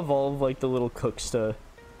still love all of, like, the little Cooksta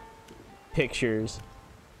pictures.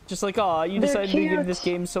 Just like, aw, you decided to give this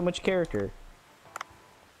game so much character.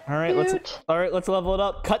 Alright, let's level it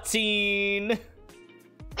up. Cutscene!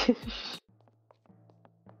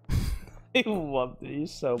 I love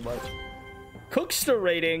these so much. Cooksta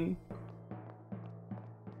rating!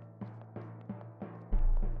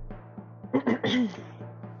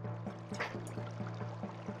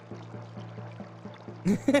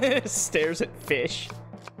 Stares at fish.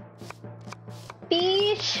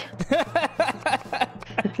 Fish!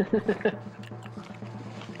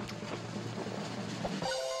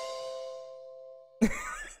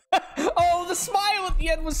 the smile at the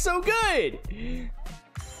end was so good.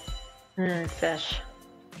 Fish.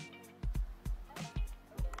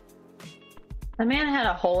 The man had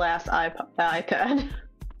a whole ass iPad.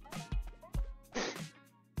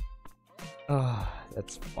 Oh,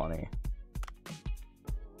 that's funny.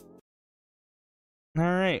 All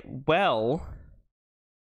right, well.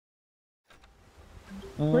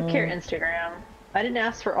 Look here, Instagram. I didn't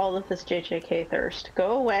ask for all of this JJK thirst.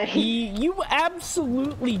 Go away. You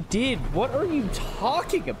absolutely did. What are you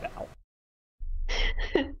talking about?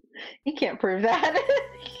 You can't prove that.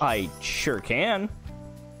 I sure can.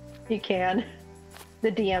 You can.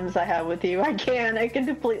 The DMs I have with you, I can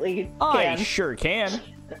completely can. I sure can.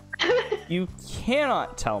 You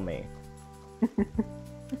cannot tell me.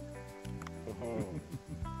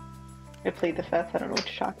 I plead the fifth. I don't know what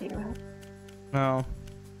you're talking about. No.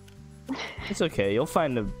 It's okay. You'll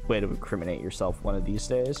find a way to incriminate yourself one of these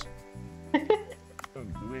days.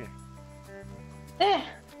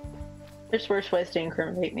 There's worse ways to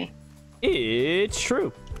incriminate me. It's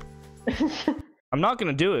true. I'm not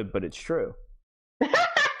gonna do it, but it's true.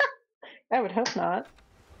 I would hope not.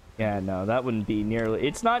 Yeah, no, that wouldn't be nearly...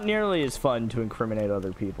 It's not nearly as fun to incriminate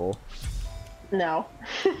other people. No.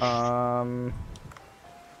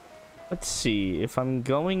 Let's see. If I'm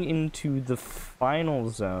going into the final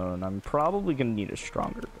zone, I'm probably gonna need a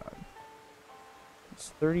stronger gun. It's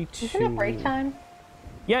 32. Isn't it break time?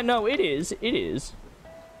 Yeah, no, it is. It is.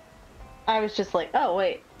 I was just like, oh,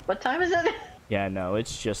 wait. What time is it? Yeah, no,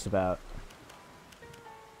 it's just about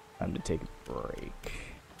time to take a break.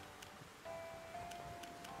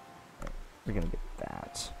 We're gonna get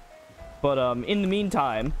that. But in the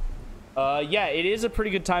meantime, yeah, it is a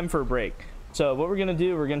pretty good time for a break. So what we're gonna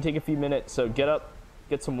do, we're gonna take a few minutes. So get up,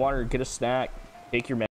 get some water, get a snack, take your